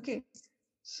 Okay,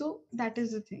 so that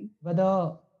is the thing. Whether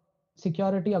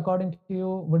security, according to you,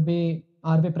 would be,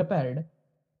 are we prepared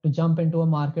to jump into a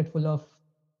market full of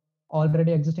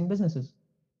already existing businesses.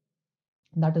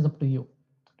 That is up to you,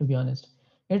 to be honest.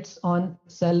 It's on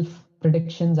self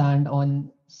predictions and on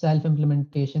self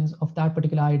implementations of that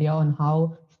particular idea, on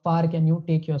how far can you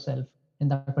take yourself in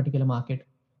that particular market.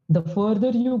 The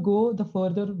further you go, the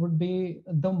further would be,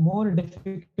 the more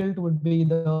difficult would be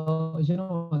the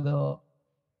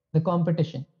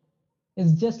competition.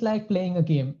 It's just like playing a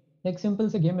game. एक simple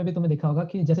से game में भी तुम्हें देखा होगा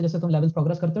कि जैसे जैसे तुम लेवल्स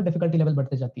प्रोग्रेस करते हो डिफिकल्टी लेवल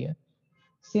बढ़ते जाती है.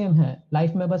 सेम है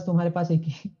लाइफ में, बस तुम्हारे पास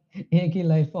एक ही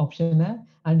लाइफ ऑप्शन है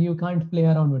and you can't play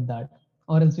around with that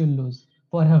or else you lose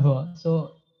forever. So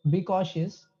be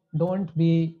cautious, don't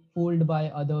be fooled by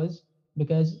others,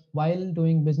 because while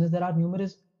doing business there are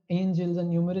numerous angels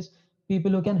and numerous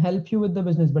people who can help you with the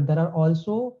business, but there are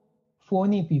also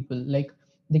phony people. Like,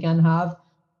 they can have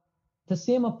the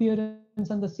same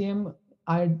appearance and the same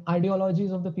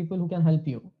ideologies of the people who can help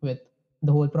you with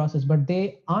the whole process, but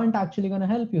they aren't actually going to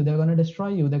help you. They're going to destroy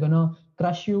you. They're going to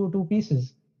crush you to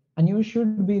pieces, and you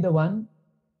should be the one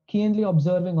keenly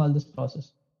observing all this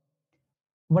process.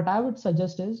 What I would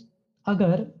suggest is,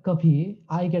 agar kabhi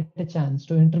I get a chance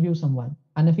to interview someone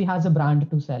and if he has a brand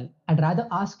to sell, I'd rather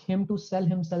ask him to sell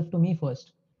himself to me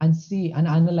first and see and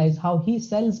analyze how he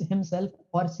sells himself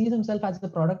or sees himself as the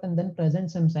product and then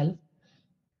presents himself,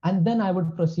 and then I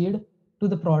would proceed to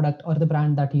the product or the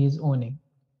brand that he is owning.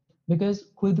 Because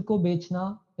खुद को बेचना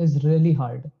is really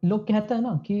hard. लोग कहते हैं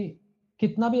ना कि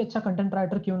कितना भी अच्छा कंटेंट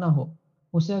राइटर क्यों ना हो,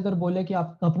 उसे अगर बोले कि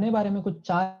आप अपने बारे में कुछ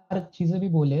 4 चीजें भी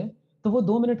बोले, तो वो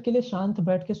 2 मिनट के लिए शांत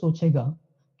बैठ के सोचेगा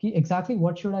कि exactly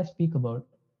what should I speak about.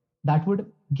 That would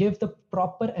give the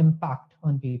proper impact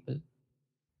on people.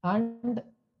 And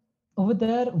over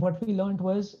there, what we learned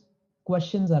was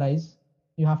questions arise.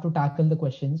 You have to tackle the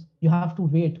questions. You have to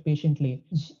wait patiently.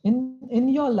 In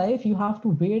your life, you have to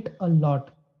wait a lot.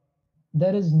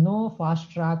 There is no fast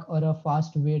track or a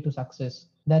fast way to success.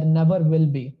 There never will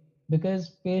be, because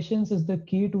patience is the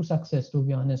key to success, to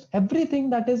be honest. Everything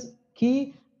that is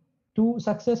key to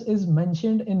success is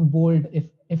mentioned in bold.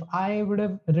 If I would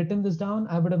have written this down,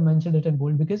 I would have mentioned it in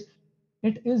bold, because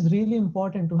it is really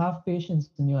important to have patience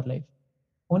in your life.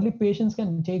 Only patience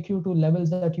can take you to levels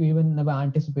that you even never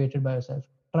anticipated by yourself.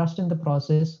 Trust in the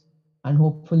process, and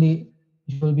hopefully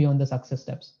you will be on the success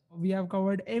steps. We have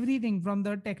covered everything from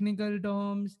the technical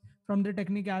terms, from the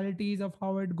technicalities of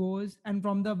how it goes, and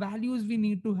from the values we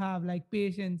need to have, like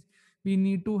patience. We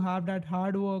need to have that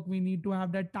hard work. We need to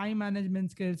have that time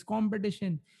management skills,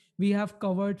 competition. We have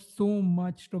covered so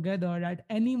much together that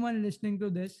anyone listening to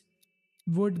this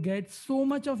would get so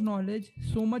much of knowledge,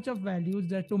 so much of values,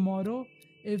 that tomorrow,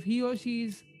 if he or she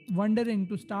is wondering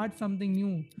to start something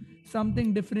new,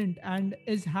 something different, and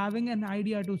is having an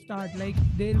idea to start, like,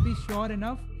 they'll be sure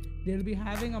enough, they'll be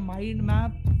having a mind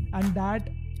map. And that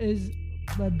is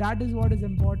what is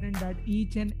important, that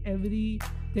each and every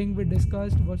thing we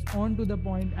discussed was on to the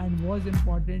point and was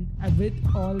important, and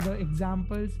with all the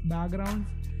examples, backgrounds,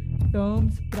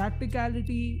 terms,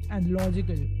 practicality, and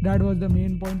logical. That was the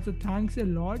main point. So thanks a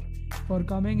lot for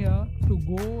coming here to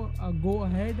go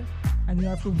ahead, and you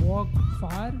have to walk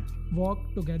far, walk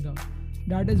together.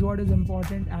 That is what is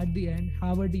important at the end.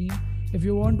 Have a team. If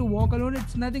you want to walk alone,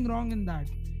 it's nothing wrong in that,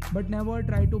 but never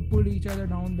try to pull each other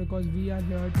down, because we are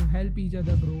here to help each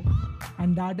other grow,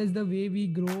 and that is the way we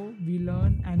grow, we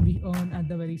learn, and we earn at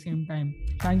the very same time.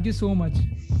 Thank you so much.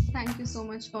 Thank you so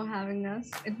much for having us.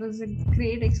 It was a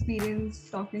great experience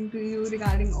talking to you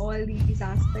regarding all these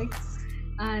aspects,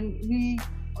 and we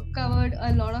covered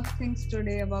a lot of things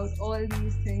today about all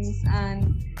these things,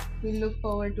 and we look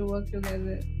forward to work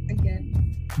together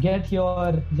again. Get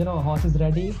your horses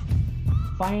ready.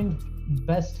 Find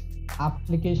best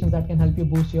applications that can help you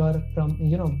boost your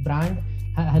brand,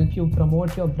 help you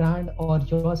promote your brand or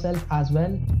yourself as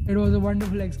well. It was a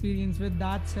wonderful experience. With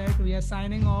that said, we are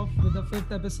signing off with the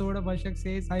 5th episode of Ashak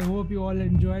Says. I hope you all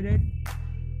enjoyed it.